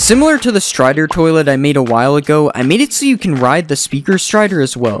design. Similar to the strider toilet I made a while ago, I made it so you can ride the speaker strider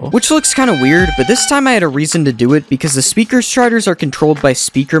as well, which looks kind of weird, but this time I had a reason to do it because the speaker striders are controlled by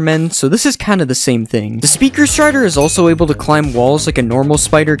speaker men, so this is kind of the same thing. The speaker strider is also able to climb walls like a normal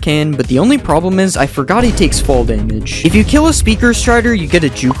spider can, but the only problem is I forgot he takes fall damage. If you kill a speaker strider, you get a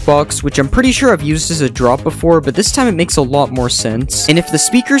jukebox, which I'm pretty sure I've used as a drop before, but this time it makes a lot more sense. And if the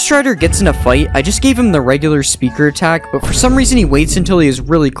speaker strider gets in a fight, I just gave him the regular speaker attack, but for some reason he waits until he is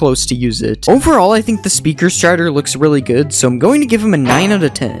really close to use it. Overall, I think the speaker strider looks really good, so I'm going to give him a 9 out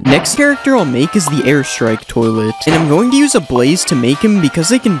of 10. Next character I'll make is the airstrike toilet, and I'm going to use a blaze to make him because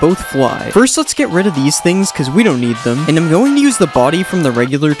they can both fly. First, let's get rid of these things because we don't need them, and I'm going to use the body from the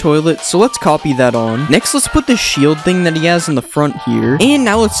regular toilet, so let's copy that on. Next, let's put the shield thing that he has in the front here, and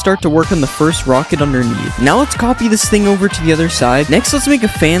now let's start to work on the first rocket underneath. Now let's copy this thing over to the other side. Next, let's make a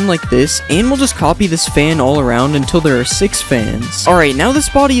fan like this, and we'll just copy this fan all around until there are 6 fans. Alright, now this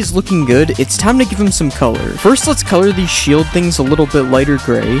body is looking good, it's time to give him some color. First, let's color these shield things a little bit lighter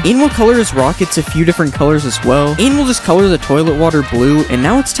gray, and we'll color his rockets a few different colors as well, and we'll just color the toilet water blue, and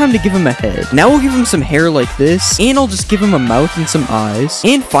now it's time to give him a head. Now we'll give him some hair like this, and I'll just give him a mouth and some eyes,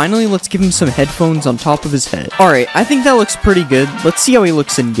 and finally let's give him some headphones on top of his head. Alright, I think that looks pretty good. Let's see how he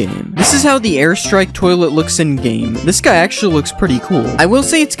looks in game. This is how the airstrike toilet looks in game. This guy actually looks pretty cool. I will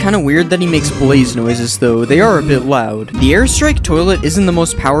say it's kind of weird that he makes blaze noises though. They are a bit loud. The airstrike toilet isn't the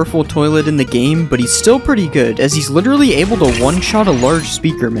most powerful toilet in the game, but he's still pretty good as he's literally able to one-shot a large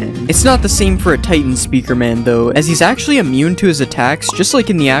speaker man. It's not the same for a Titan speaker man though, as he's actually immune to his attacks just like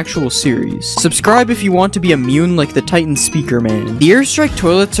in the actual series. Subscribe if you want to be immune like the Titan speaker man. The airstrike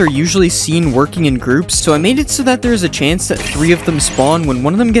toilets are usually seen working in groups, so I made it so that there's a chance that 3 of them spawn when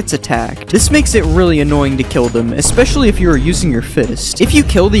one of them gets attacked. This makes it really annoying to kill them, especially if you are using your fist. If you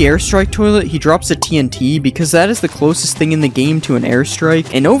kill the airstrike toilet, he drops a TNT because that is the closest thing in the game to an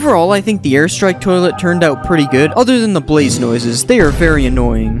airstrike, and overall I think the airstrike toilet turned out pretty good other than the blaze noises. They are very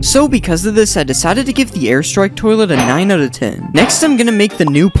annoying. So because of this, I decided to give the airstrike toilet a 9 out of 10. Next I'm gonna make the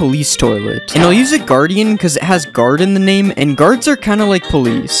new police toilet, and I'll use a guardian because it has guard in the name, and guards are kind of like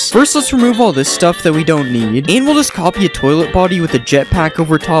police. First let's remove all this stuff that we don't need, and we'll just copy a toilet body with a jetpack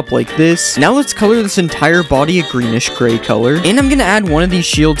over top like this. Now let's color this entire body a greenish gray color, and I'm gonna add one of these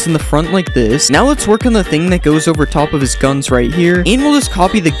shields in the front like this. Now let's work on the thing that goes over top of his guns right here, and we'll just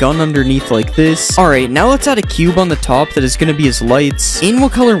copy the gun underneath like this. Alright, now let's add a cube on the top that is gonna be his lights, and we'll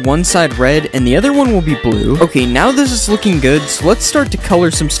color one side red and the other one will be blue. Okay, now this is looking good, so let's start to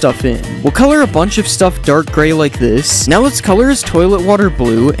color some stuff in. We'll color a bunch of stuff dark gray like this. Now let's color his toilet water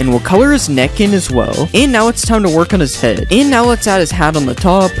blue, and we'll color his neck in as well. And now it's time to work on his head. And now let's add his hat on the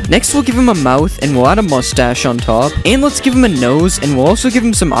top. Next we'll give him a mouth, and we'll add a mustache on top. And let's give him a nose, and we'll also give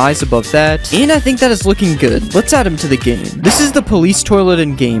him some eyes above that. And I think that is looking good. Let's add him to the game. This is the police toilet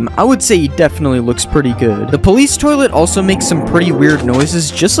in game. I would say he definitely looks pretty good. The police toilet also makes some pretty weird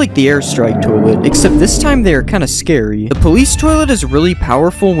noises, just like the airstrike toilet, except this time they are kind of scary. The police toilet is really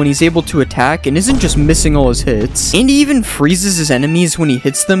powerful when he's able to attack and isn't just missing all his hits. And he even freezes his enemies when he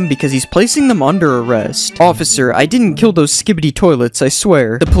hits them because he's placing them under arrest. Officer, I didn't kill those Skibidi toilets, I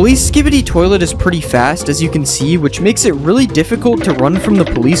swear. The police Skibidi toilet is pretty fast, as you can see, which makes it really difficult to run from the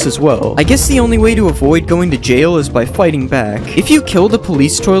police useless as well. I guess the only way to avoid going to jail is by fighting back. If you kill the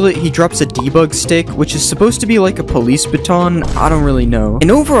police toilet, he drops a debug stick, which is supposed to be like a police baton. I don't really know.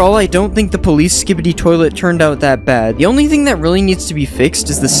 And overall, I don't think the police Skibidi Toilet turned out that bad. The only thing that really needs to be fixed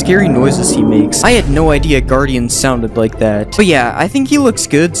is the scary noises he makes. I had no idea Guardians sounded like that. But yeah, I think he looks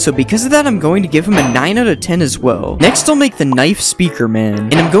good, so because of that, I'm going to give him a 9 out of 10 as well. Next, I'll make the knife speaker man.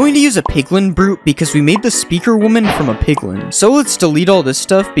 And I'm going to use a piglin brute because we made the speaker woman from a piglin. So let's delete all this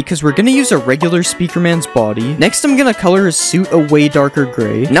stuff because we're gonna use a regular speaker man's body. Next, I'm gonna color his suit a way darker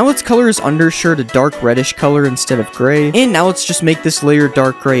gray. Now let's color his undershirt a dark reddish color instead of gray. And now let's just make this layer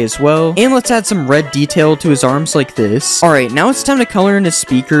dark gray as well. And let's add some red detail to his arms like this. Alright, now it's time to color in his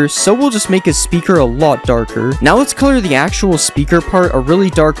speaker, so we'll just make his speaker a lot darker. Now let's color the actual speaker part a really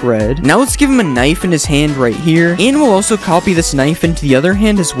dark red. Now let's give him a knife in his hand right here. And we'll also copy this knife into the other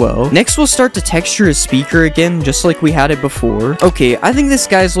hand as well. Next, we'll start to texture his speaker again, just like we had it before. Okay, I think this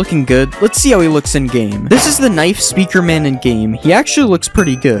guy's looking good. Let's see how he looks in game. This is the knife speaker man in game. He actually looks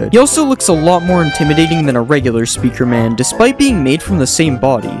pretty good. He also looks a lot more intimidating than a regular speaker man, despite being made from the same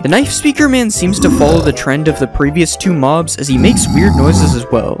body. The knife speaker man seems to follow the trend of the previous two mobs as he makes weird noises as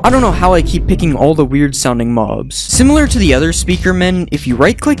well. I don't know how I keep picking all the weird sounding mobs. Similar to the other speaker men, if you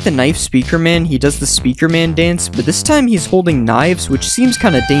right click the knife speaker man, he does the speaker man dance, but this time he's holding knives, which seems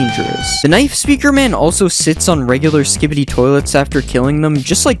kinda dangerous. The knife speaker man also sits on regular Skibidi toilets after killing them,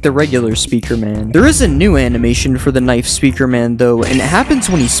 just like the regular speaker man. There is a new animation for the knife speaker man though, and it happens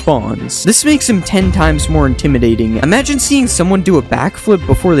when he spawns. This makes him 10 times more intimidating. Imagine seeing someone do a backflip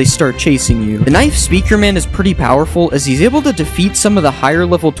before they start chasing you. The knife speaker man is pretty powerful as he's able to defeat some of the higher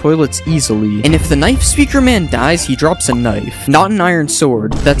level toilets easily. And if the knife speaker man dies, he drops a knife. Not an iron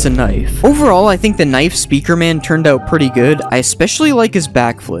sword, that's a knife. Overall, I think the knife speaker man turned out pretty good. I especially like his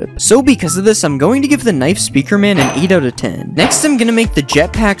backflip. So because of this, I'm going to give the knife speaker man an 8 out of 10. Next, I'm gonna make the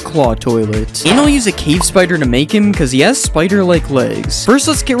jetpack claw toilet. And I'll use a cave spider to make him because he has spider-like legs. First,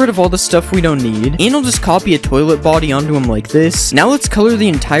 let's get rid of all the stuff we don't need. And I'll just copy a toilet body onto him like this. Now let's color the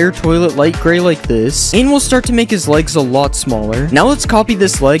entire toilet light gray like this. And we'll start to make his legs a lot smaller. Now let's copy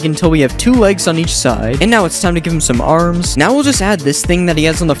this leg until we have 2 legs on each side. And now it's time to give him some arms. Now we'll just add this thing that he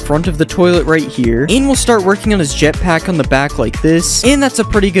has on the front of the toilet right here. And we'll start working on his jetpack on the back like this. And that's a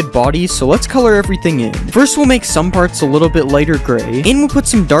pretty good body, so let's color everything in. First, we'll make some parts a little bit lighter gray. And we'll put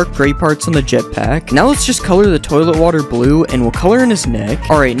some dark gray parts on the jetpack. Now let's just color the toilet water blue, and we'll color in his neck.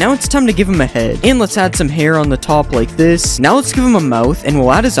 Alright, now it's time to give him a head. And let's add some hair on the top like this. Now let's give him a mouth, and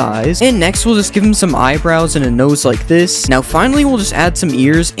we'll add his eyes. And next, we'll just give him some eyebrows and a nose like this. Now finally, we'll just add some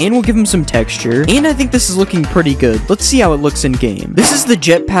ears, and we'll give him some texture. And I think this is looking pretty good. Let's see how it looks in game. This is the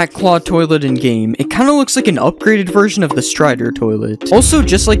jetpack claw toilet in game. It kind of looks like an upgraded version of the Strider toilet. Also,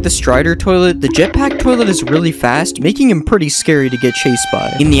 just like the Strider toilet, the jetpack toilet is really fast, making him pretty scary to get chased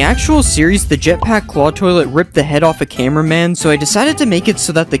by. In the actual series, the jetpack claw toilet ripped the head off a cameraman, so I decided to make it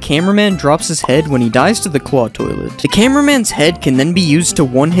so that the cameraman drops his head when he dies to the claw toilet. The cameraman's head can then be used to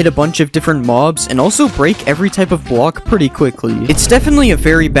one-hit a bunch of different mobs and also break every type of block pretty quickly. It's definitely a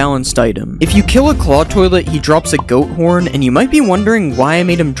very balanced item. If you kill a claw toilet, he drops a goat horn, and you might be wondering why I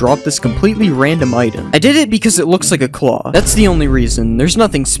made him drop this completely random item. I did it because it looks like a claw. That's the only reason. There's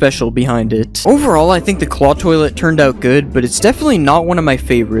nothing special behind it. Overall, I think the claw toilet turned out good, but it's definitely not one of my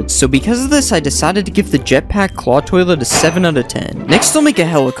favorites, so because of this, I decided to give the jetpack claw toilet a 7 out of 10. Next, I'll make a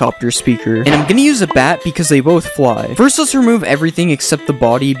helicopter speaker, and I'm gonna use a bat because they both fly. First, let's remove everything except the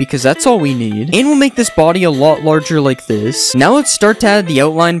body because that's all we need, and we'll make this body a lot larger like this. Now let's start to add the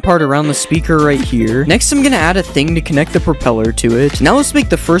outline part around the speaker right here. Next, I'm gonna add a thing to connect the propeller to it. Now let's make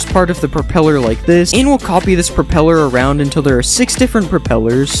the first part of the propeller like this, and we'll copy this propeller around until there are 6 different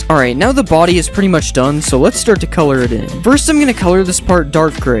propellers. Alright, now the body is pretty much done, so let's start to color it in. First, I'm gonna color this part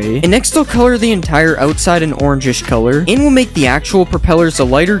dark gray, and next I'll color the entire outside an orangish color, and we'll make the actual propellers a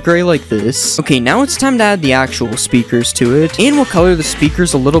lighter gray like this. Okay, now it's time to add the actual speakers to it, and we'll color the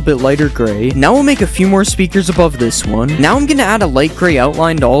speakers a little bit lighter gray. Now we'll make a few more speakers above this one. Now I'm gonna add a light gray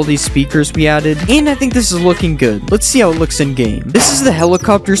outline to all these speakers we added, and I think this is looking good. Let's see how it looks in game. This is the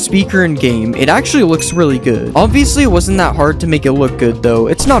helicopter speaker in game. It actually looks really good. Obviously, it wasn't that hard to make it look good though.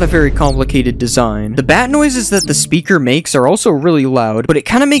 It's not a very complicated design. The bat noises that the speaker makes are also really loud, but it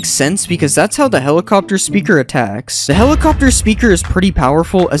kind of makes sense because that's how the helicopter speaker attacks. The helicopter speaker is pretty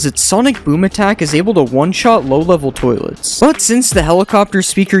powerful as its sonic boom attack is able to one-shot low-level toilets. But since the helicopter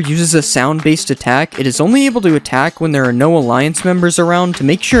speaker uses a sound-based attack, it is only able to attack when there are no alliance members around to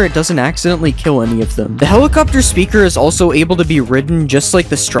make sure it doesn't accidentally kill any of them. The helicopter speaker is also able to be ridden just like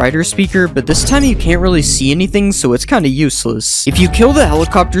the Strider speaker, but this time you can't really see anything, so it's kinda useless. If you kill the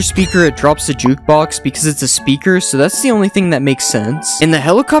helicopter speaker, it drops the jukebox because it's a speaker, so that's the only thing that makes sense. And the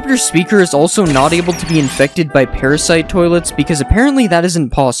helicopter speaker is also not able to be infected by parasite toilets because apparently that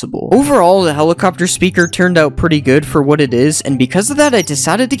isn't possible. Overall, the helicopter speaker turned out pretty good for what it is, and because of that I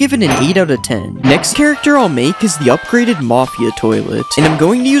decided to give it an 8 out of 10. Next character I'll make is the upgraded Mafia toilet, and I'm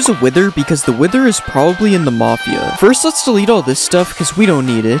going to use a wither because the wither is probably in the Mafia. First, let's delete all this stuff because we don't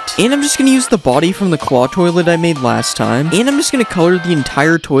need it, and I'm just going to use the body from the claw toilet I made last time, and I'm just going to color the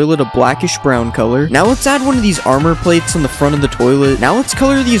entire toilet a blackish brown color. Now let's add one of these armor plates on the front of the toilet. Now let's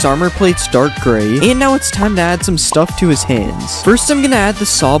color these armor plates dark gray, and now it's time to add some stuff to his hands. First, I'm going to add the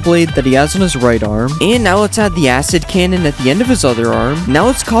saw blade that he has on his right arm, and now let's add the acid cannon at the end of his other arm. Now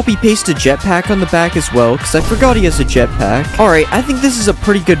let's copy paste a jetpack on the back as well, because I forgot he has a jetpack. Alright, I think this is a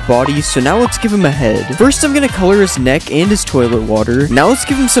pretty good body, so now let's give him a head. First, I'm going to color his neck and his toilet water. Now let's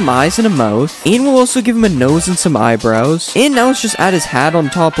give him some eyes and a mouth, and we'll also give him a nose and some eyebrows. And now let's just add his hat on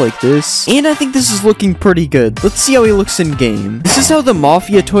top like this, and I think this is looking pretty good. Let's see how he looks in game. This is how the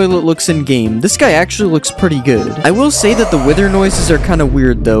Mafia toilet looks in game. This guy actually looks pretty good. I will say that the wither noises are kind of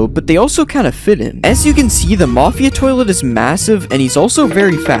weird though, but they also kind of fit him. As you can see, the Mafia toilet is massive, and he's also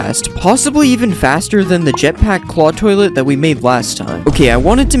very fast, possibly even faster than the jetpack claw toilet that we made last time. Okay, I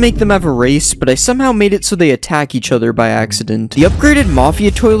wanted to make them have a race, but I somehow made it so they attack each other by accident. The upgraded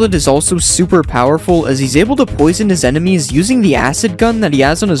Mafia toilet is also super powerful, as he's able to poison his enemies using the acid gun that he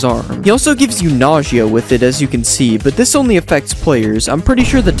has on his arm. He also gives you nausea with it, as you can see, but this only affects players. I'm pretty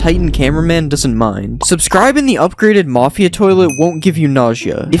sure the Titan cameraman doesn't mind. Subscribing the upgraded Mafia toilet won't give you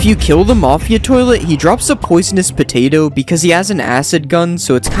nausea. If you kill the Mafia toilet, he drops a poisonous potato because he has an acid gun,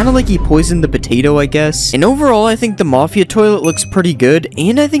 so it's kind of like he poisoned the potato, I guess. And overall, I think the Mafia toilet looks pretty good,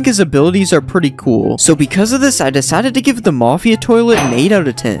 and I think his abilities are pretty cool. So because of this, I decided to give the Mafia toilet an 8 out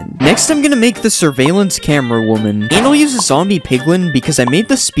of 10. Next, I'm gonna make the surveillance camera woman, and I'll use a zombie piglin because I made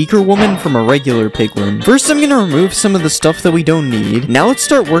the speaker woman from a regular piglin. First, I'm gonna remove some of the stuff that we don't need. Now let's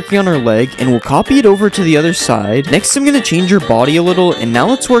start working on her leg, and we'll copy it over to the other side. Next, I'm gonna change her body a little, and now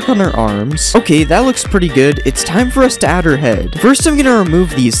let's work on her arms. Okay, that looks pretty good. It's time for us to add her head. First, I'm gonna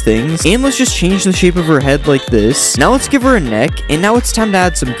remove these things, and let's just change the shape of her head like this. Now let's give her a neck, and now it's time to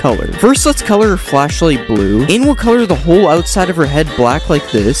add some color. First, let's color her flashlight blue, and we'll color the whole outside of her head black like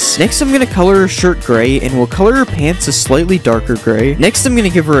this. Next, I'm gonna color her shirt gray, and we'll color her pants a slightly darker gray. Next, I'm gonna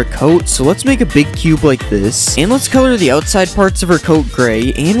give her a coat, so let's make a big cube like this, and let's color the outside parts of her coat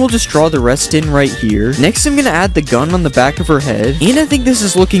gray, and we'll just draw the rest in right here. Next, I'm gonna add the gun on the back of her head, and I think this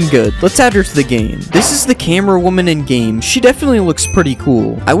is looking good. Let's add her to the game. This is the camera woman in game. She definitely looks pretty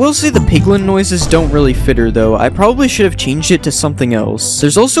cool. I will say the piglin noises don't really fit her though. I probably should have changed it to something else.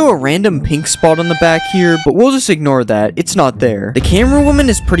 There's also a random pink spot on the back here, but we'll just ignore that. It's not there. The camera woman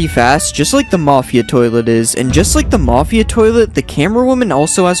is pretty fast, just like the Mafia toilet is, and just like the Mafia toilet, the camera woman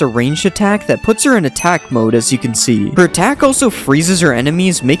also has a ranged attack that puts her in attack mode, as you can see. Her attack also freezes her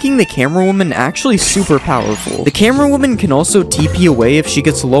enemies, making the camera woman actually super powerful. The camera woman can also TP away if she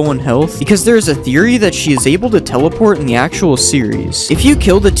gets low on health, because there is a theory that she is able to teleport in the actual series. If you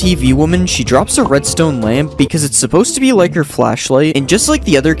kill the TV woman, she drops a redstone lamp because it's supposed to be like her flashlight, and just like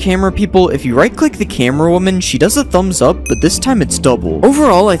the other camera people, if you right click the camera woman, she does a thumbs up, but this time it's double.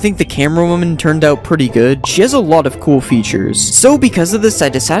 Overall, I think the camera woman turned out pretty good. She has a lot of cool features. So because of this, I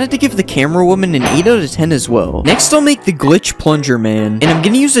decided to give the camera woman an 8 out of 10 as well. Next, I'll make the glitch plunger man, and I'm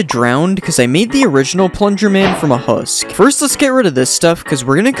gonna use a drowned because I made the original plunger man from a husk. First, let's get rid of this stuff because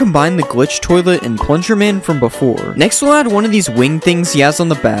we're gonna combine the glitch toilet and plunger man from before. Next, we'll add one of these wing things he has on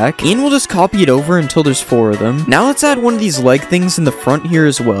the back, and we'll just copy it over until there's 4 of them. Now let's add one of these leg things in the front here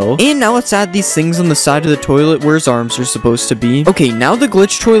as well, and now let's add these things on the side of the toilet where his arms are supposed to be. Okay, now the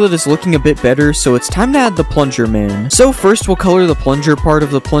glitch toilet is looking a bit better, so it's time to add the plunger man. So first, we'll color the plunger part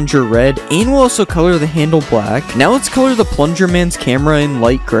of the plunger red, and we'll also color the handle black. Now let's color the plunger man's camera in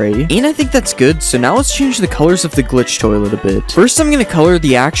light gray, and I think that's good, so now let's change the colors of the glitch toilet a bit. First, I'm gonna color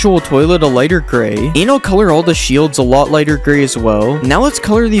the actual toilet a lighter gray, and I'll color all the shields a lot lighter gray as well. Now let's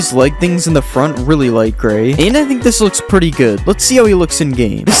color these leg things in the front really light gray, and I think this looks pretty good. Let's see how he looks in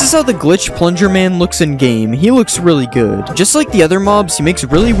game. This is how the glitch plunger man looks in game. He looks really good. Just like the other mobs, he makes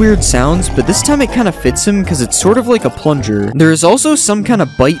really weird sounds, but this time it kind of fits him because it's sort of like a plunger. There is also some kind of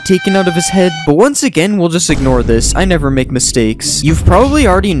bite taken out of his head, but once again, we'll just ignore this. I never make mistakes. You've probably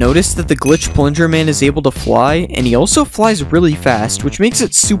already noticed that the glitch plunger man is able to fly, and he also flies really fast, which makes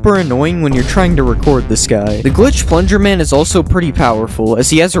it super annoying when you're trying to record this guy. The glitch plunger man is also pretty powerful, as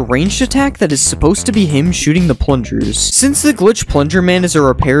he has a ranged attack that is supposed to be him shooting the plungers. Since the glitch plunger man is a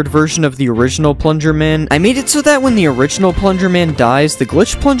repaired version of the original plunger man, I made it so that when the original plunger man dies, the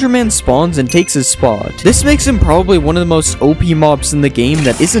glitch plunger man spawns and takes his spot. This makes him probably one of the most OP mobs in the game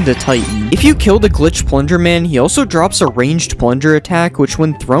that isn't a Titan. If you kill the glitch plunger man, he also drops drops a ranged plunger attack, which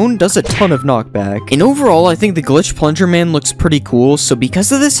when thrown does a ton of knockback. And overall, I think the glitch plunger man looks pretty cool, so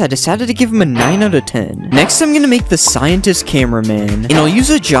because of this, I decided to give him a 9 out of 10. Next, I'm gonna make the scientist cameraman, and I'll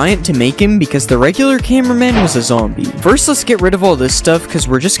use a giant to make him because the regular cameraman was a zombie. First, let's get rid of all this stuff because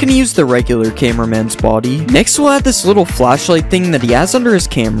we're just gonna use the regular cameraman's body. Next, we'll add this little flashlight thing that he has under his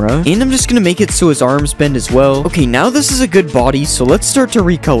camera, and I'm just gonna make it so his arms bend as well. Okay, now this is a good body, so let's start to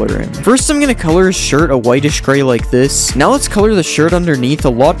recolor him. First, I'm gonna color his shirt a whitish gray like this. Now let's color the shirt underneath a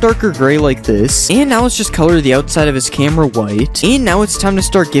lot darker gray like this, and now let's just color the outside of his camera white. And now it's time to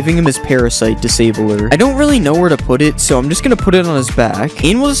start giving him his parasite disabler. I don't really know where to put it, so I'm just gonna put it on his back,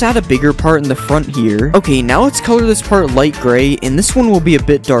 and we'll just add a bigger part in the front here. Okay, now let's color this part light gray, and this one will be a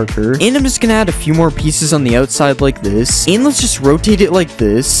bit darker. And I'm just gonna add a few more pieces on the outside like this, and let's just rotate it like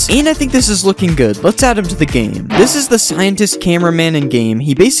this. And I think this is looking good. Let's add him to the game. This is the scientist cameraman in game.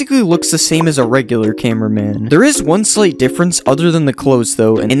 He basically looks the same as a regular cameraman. There is one slight difference other than the clothes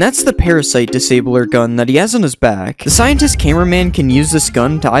though, and that's the parasite disabler gun that he has on his back. The scientist cameraman can use this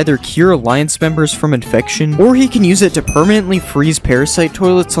gun to either cure alliance members from infection, or he can use it to permanently freeze parasite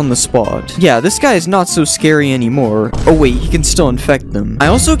toilets on the spot. Yeah, this guy is not so scary anymore. Oh wait, he can still infect them. I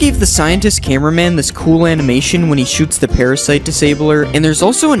also gave the scientist cameraman this cool animation when he shoots the parasite disabler, and there's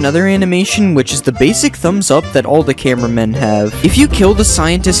also another animation which is the basic thumbs up that all the cameramen have. If you kill the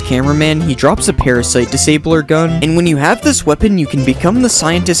scientist cameraman, he drops a parasite disabler gun, and when you have this weapon, you can become the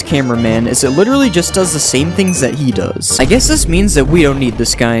scientist cameraman, as it literally just does the same things that he does. I guess this means that we don't need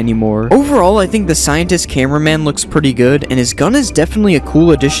this guy anymore. Overall, I think the scientist cameraman looks pretty good, and his gun is definitely a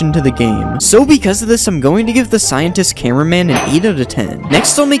cool addition to the game. So because of this, I'm going to give the scientist cameraman an 8 out of 10.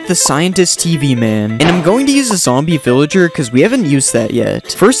 Next, I'll make the scientist TV man, and I'm going to use a zombie villager because we haven't used that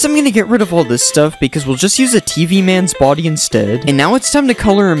yet. First, I'm going to get rid of all this stuff because we'll just use a TV man's body instead. And now it's time to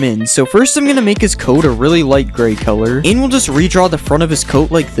color him in. So first, I'm going to make his coat a really light gray color, and we'll just redraw the front of his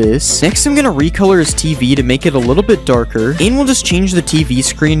coat like this. Next, I'm going to recolor his TV to make it a little bit darker, and we'll just change the TV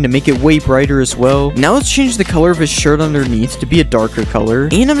screen to make it way brighter as well. Now let's change the color of his shirt underneath to be a darker color,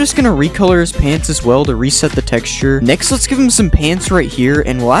 and I'm just going to recolor his pants as well to reset the texture. Next, let's give him some pants right here,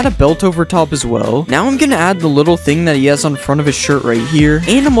 and we'll add a belt over top as well. Now I'm going to add the little thing that he has on front of his shirt right here,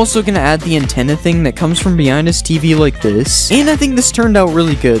 and I'm also going to add the antenna thing that comes from behind his TV like this, and I think this turned out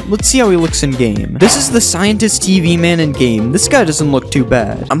really good. Let's see how he looks in game. This is the scientist TV man in game. This guy doesn't look too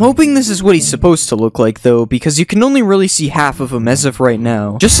bad. I'm hoping this is what he's supposed to look like though, because you can only really see half of him as of right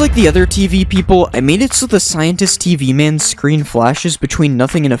now. Just like the other TV people, I made it so the scientist TV man's screen flashes between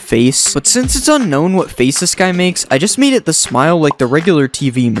nothing and a face, but since it's unknown what face this guy makes, I just made it the smile like the regular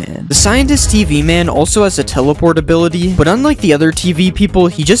TV man. The scientist TV man also has a teleport ability, but unlike the other TV people,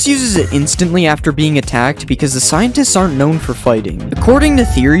 he just uses it instantly after being attacked because the scientists aren't known for fighting. According to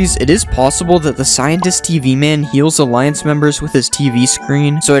theories, it is possible that the scientist TV man heals alliance members with his TV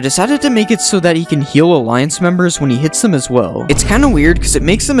screen, so I decided to make it so that he can heal alliance members when he hits them as well. It's kinda weird because it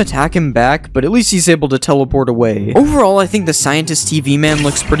makes them attack him back, but at least he's able to teleport away. Overall, I think the scientist TV man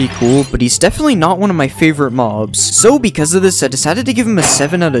looks pretty cool, but he's definitely not one of my favorite mobs. So because of this, I decided to give him a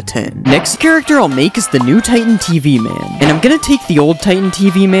 7 out of 10. Next character I'll make is the new Titan TV man, and I'm gonna take the old Titan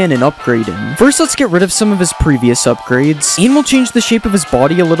TV man and upgrade him. First, let's get rid of some of his previous upgrades, and we'll change the shape of his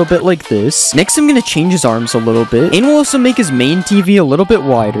body a little bit like this. Next, I'm gonna change his arms a little bit, and we'll also make his main TV a little bit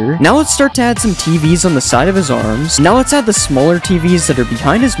wider. Now let's start to add some TVs on the side of his arms. Now let's add the smaller TVs that are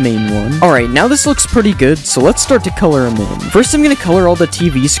behind his main one. Alright, now this looks pretty good, so let's start to color him in. First, I'm gonna color all the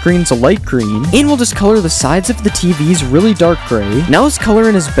TV screens a light green, and we'll just color the sides of the TVs really dark gray. Now let's color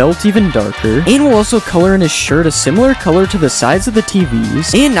in his belt even darker, and we'll also color in his shirt a similar color to the sides of the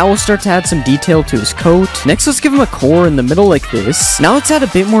TVs. And now we'll start to add some detail to his coat. Next, let's give him a core in the middle like this. Now let's add a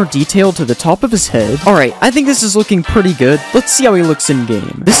bit more detail to the top of his head. Alright, I think this is looking pretty good. Let's see how he looks in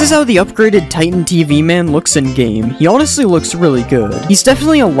game. This is how the upgraded Titan TV man looks in game. He honestly looks really good. He's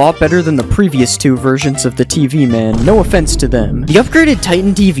definitely a lot better than the previous two versions of the TV man, no offense to them. The upgraded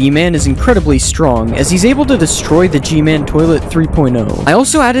Titan TV man is incredibly strong, as he's able to destroy the G-Man Toilet 3.0. I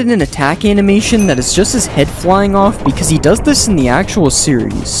also added an attack animation that is just his head flying off because he does this in the actual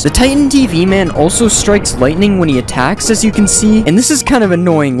series. The Titan TV man also strikes lightning when he attacks, as you can see, and this is kind of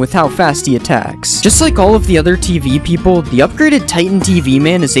annoying with how fast he attacks. Just like all of the other TV people, the upgraded Titan TV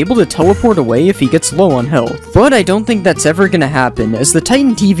man is able to teleport away if he gets low on health. But I don't think that's ever gonna happen, as the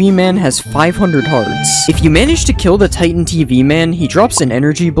Titan TV man has 500 hearts. If you manage to kill the Titan TV man, he drops an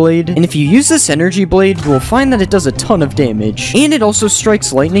energy blade, and if you use this energy blade, you will find that it does a ton of damage, and it also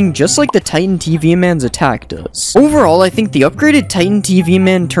strikes lightning just like the Titan TV man's attack does. Overall, I think the upgraded Titan TV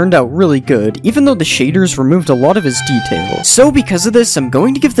man turned out really good, even though the shaders removed a lot of his detail. So because of this, I'm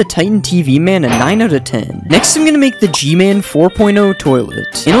going to give the Titan TV man a 9 out of of 10. Next, I'm gonna make the G-Man 4.0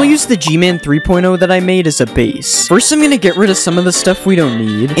 toilet, and I'll use the G-Man 3.0 that I made as a base. First, I'm gonna get rid of some of the stuff we don't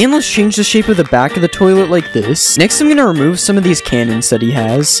need, and let's change the shape of the back of the toilet like this. Next, I'm gonna remove some of these cannons that he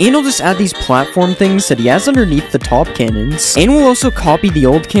has, and I'll just add these platform things that he has underneath the top cannons, and we'll also copy the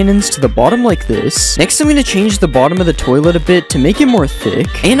old cannons to the bottom like this. Next, I'm gonna change the bottom of the toilet a bit to make it more thick,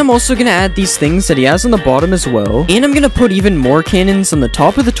 and I'm also gonna add these things that he has on the bottom as well, and I'm gonna put even more cannons on the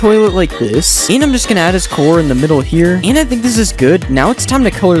top of the toilet like this, and I'm just gonna add his core in the middle here, and I think this is good. Now it's time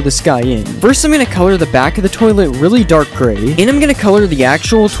to color this guy in. First, I'm gonna color the back of the toilet really dark gray, and I'm gonna color the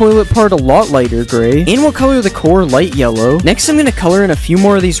actual toilet part a lot lighter gray, and we'll color the core light yellow. Next, I'm gonna color in a few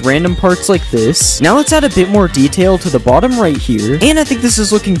more of these random parts like this. Now let's add a bit more detail to the bottom right here, and I think this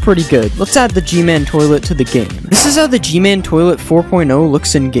is looking pretty good. Let's add the G-Man toilet to the game. This is how the G-Man toilet 4.0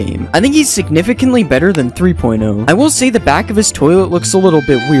 looks in game. I think he's significantly better than 3.0. I will say the back of his toilet looks a little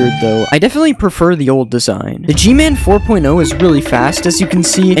bit weird though. I definitely prefer the old design. The G-Man 4.0 is really fast as you can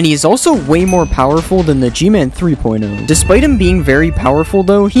see, and he is also way more powerful than the G-Man 3.0. Despite him being very powerful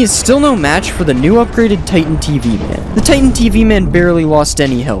though, he is still no match for the new upgraded Titan TV Man. The Titan TV Man barely lost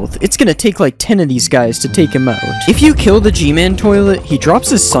any health. It's gonna take like 10 of these guys to take him out. If you kill the G-Man toilet, he drops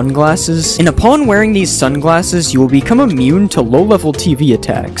his sunglasses, and upon wearing these sunglasses, you will become immune to low-level TV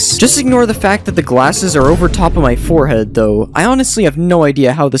attacks. Just ignore the fact that the glasses are over top of my forehead though. I honestly have no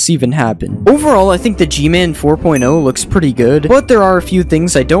idea how this even happened. Overall, I think the G-Man 4.0 looks pretty good, but there are a few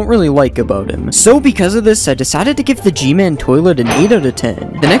things I don't really like about him. So because of this, I decided to give the G-Man toilet an 8 out of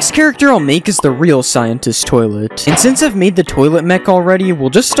 10. The next character I'll make is the real scientist toilet, and since I've made the toilet mech already, we'll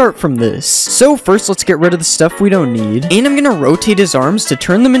just start from this. So first, let's get rid of the stuff we don't need, and I'm gonna rotate his arms to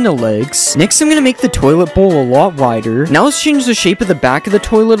turn them into legs. Next, I'm gonna make the toilet bowl a lot wider. Now let's change the shape of the back of the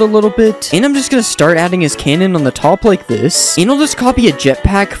toilet a little bit, and I'm just gonna start adding his cannon on the top like this, and I'll just copy a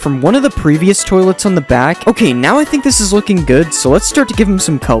jetpack from one of the previous toilets on the back. Okay, now I think this is looking good, so let's start to give him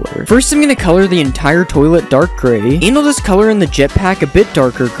some color. First, I'm gonna color the entire toilet dark gray, and I'll just color in the jetpack a bit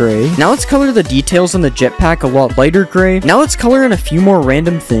darker gray. Now let's color the details on the jetpack a lot lighter gray. Now let's color in a few more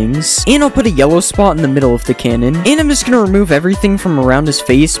random things, and I'll put a yellow spot in the middle of the cannon, and I'm just gonna remove everything from around his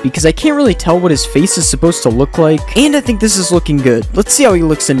face because I can't really tell what his face is supposed to look like, and I think this is looking good. Let's see how he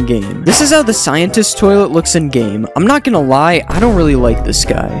looks in game. This is how the scientist toilet looks in game. I'm not gonna lie, I don't really like this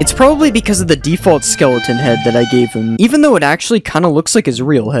guy. It's probably because of the default skeleton head that I gave him, even though it actually kind of looks like his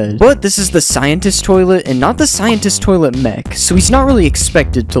real head. But this is the scientist toilet and not the scientist toilet mech, so he's not really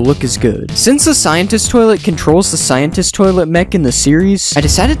expected to look as good. Since the scientist toilet controls the scientist toilet mech in the series, I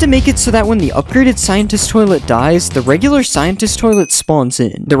decided to make it so that when the upgraded scientist toilet dies, the regular scientist toilet spawns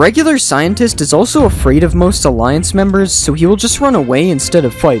in. The regular scientist is also afraid of most alliance members, so he will just run away instead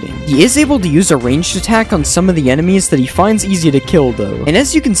of fighting. He is able to use a ranged attack on some of the enemies that he finds easy to kill though, and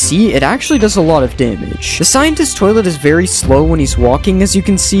as you can see, it actually does a lot of damage. The scientist toilet is very slow when he's walking, as you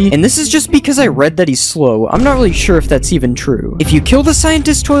can see, and this is just because I read that he's slow. I'm not really sure if that's even true. If you kill the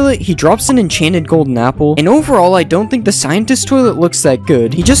scientist toilet, he drops an enchanted golden apple, and overall I don't think the scientist toilet looks that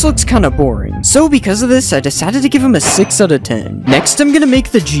good. He just looks kinda boring. So because of this, I decided to give him a 6 out of 10. Next, I'm gonna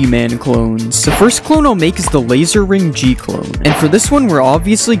make the G-Man clones. The first clone I'll make is the Laser Ring G clone, and for this one, we're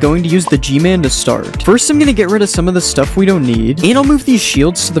obviously going to use the G-Man to start. First, I'm gonna get rid of some of the stuff we don't need, and I'll move these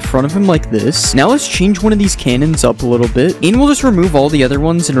shields to the front of him like this. Now let's change one of these cannons up a little bit, and we'll just remove all the other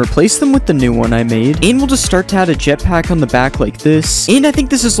ones and replace them with the new one I made, and we'll just start to add a jetpack on the back like this, and I think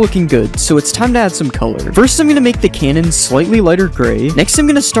this is looking good, so it's time to add some color. First, I'm gonna make the cannons slightly lighter gray. Next, I'm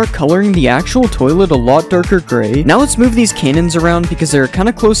gonna start coloring the actual toilet a lot darker gray. Now let's move these cannons around because they're kind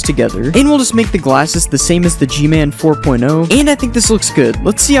of close together, and we'll just make the glasses the same as the G-Man 4.0, and I think this looks good.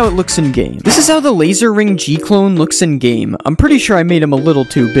 Let's see how it looks in game. This is how the Laser Ring G clone looks in game. I'm pretty sure I made him a little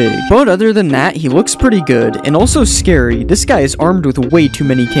too big, but other than that, he looks pretty good, and also scary. This guy is armed with way too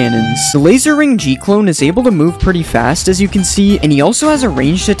many cannons. The Laser Ring G clone is able to move pretty fast, as you can see, and he also has a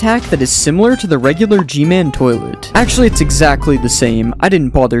ranged attack that is similar to the regular G-Man toilet. Actually, it's exactly the same. I didn't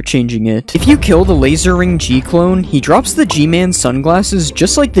bother changing it. If you kill the Laser Ring G clone, he drops the G-Man sunglasses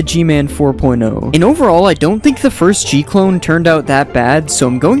just like the G-Man 4.0. And overall, I don't think the first G clone turned out that bad, so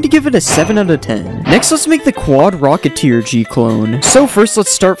I'm going to give it a 7 out of 10. Next, let's make the Quad Rocketeer G clone. So first,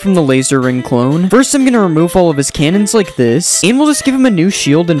 let's start from the Laser Ring clone. First, I'm gonna remove all of his cannons like this, and we'll just give him a new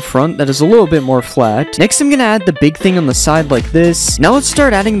shield in front that is a little bit more flat. Next, I'm gonna add the big thing on the side like this. Now let's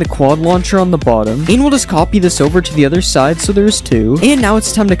start adding the quad launcher on the bottom, and we'll just copy this over to the other side so there's 2. And now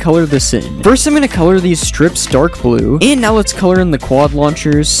it's time to color this in. First, I'm gonna color these strips dark blue, and now let's color in the quad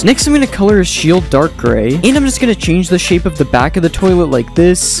launchers. Next, I'm gonna color his shield dark gray, and I'm just gonna change the shape of the back of the toilet like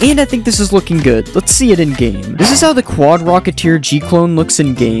this, and I think this is looking good. Let's see it in game. This is how the Quad Rocketeer G clone looks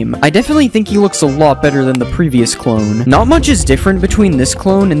in game. I definitely definitely think he looks a lot better than the previous clone. Not much is different between this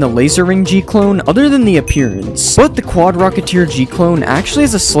clone and the Laser Ring G clone other than the appearance, but the Quad Rocketeer G clone actually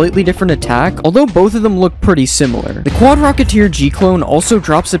has a slightly different attack, although both of them look pretty similar. The Quad Rocketeer G clone also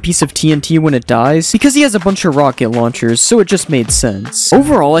drops a piece of TNT when it dies, because he has a bunch of rocket launchers, so it just made sense.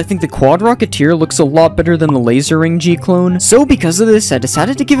 Overall, I think the Quad Rocketeer looks a lot better than the Laser Ring G clone, so because of this, I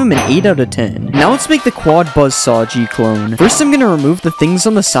decided to give him an 8 out of 10. Now let's make the Quad Buzzsaw G clone. First, I'm gonna remove the things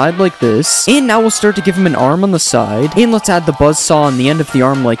on the side like this, and now we'll start to give him an arm on the side, and let's add the buzzsaw on the end of the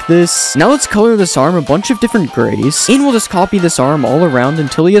arm like this. Now let's color this arm a bunch of different grays, and we'll just copy this arm all around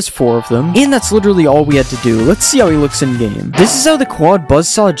until he has 4 of them, and that's literally all we had to do. Let's see how he looks in game. This is how the Quad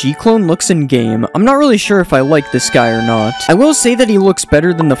Buzzsaw G clone looks in game. I'm not really sure if I like this guy or not. I will say that he looks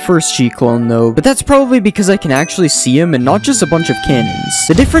better than the first G clone though, but that's probably because I can actually see him and not just a bunch of cannons.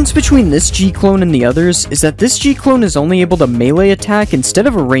 The difference between this G clone and the others is that this G clone is only able to melee attack instead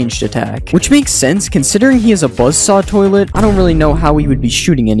of a ranged attack, which makes sense considering he has a buzzsaw toilet. I don't really know how he would be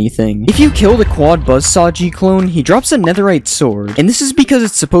shooting anything. If you kill the Quad Buzzsaw G clone, he drops a netherite sword, and this is because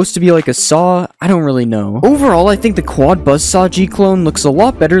it's supposed to be like a saw. I don't really know. Overall, I think the Quad Buzzsaw G clone looks a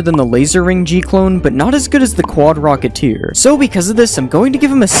lot better than the Laser Ring G clone, but not as good as the Quad Rocketeer. So because of this, I'm going to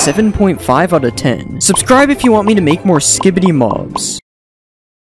give him a 7.5 out of 10. Subscribe if you want me to make more Skibidi mobs.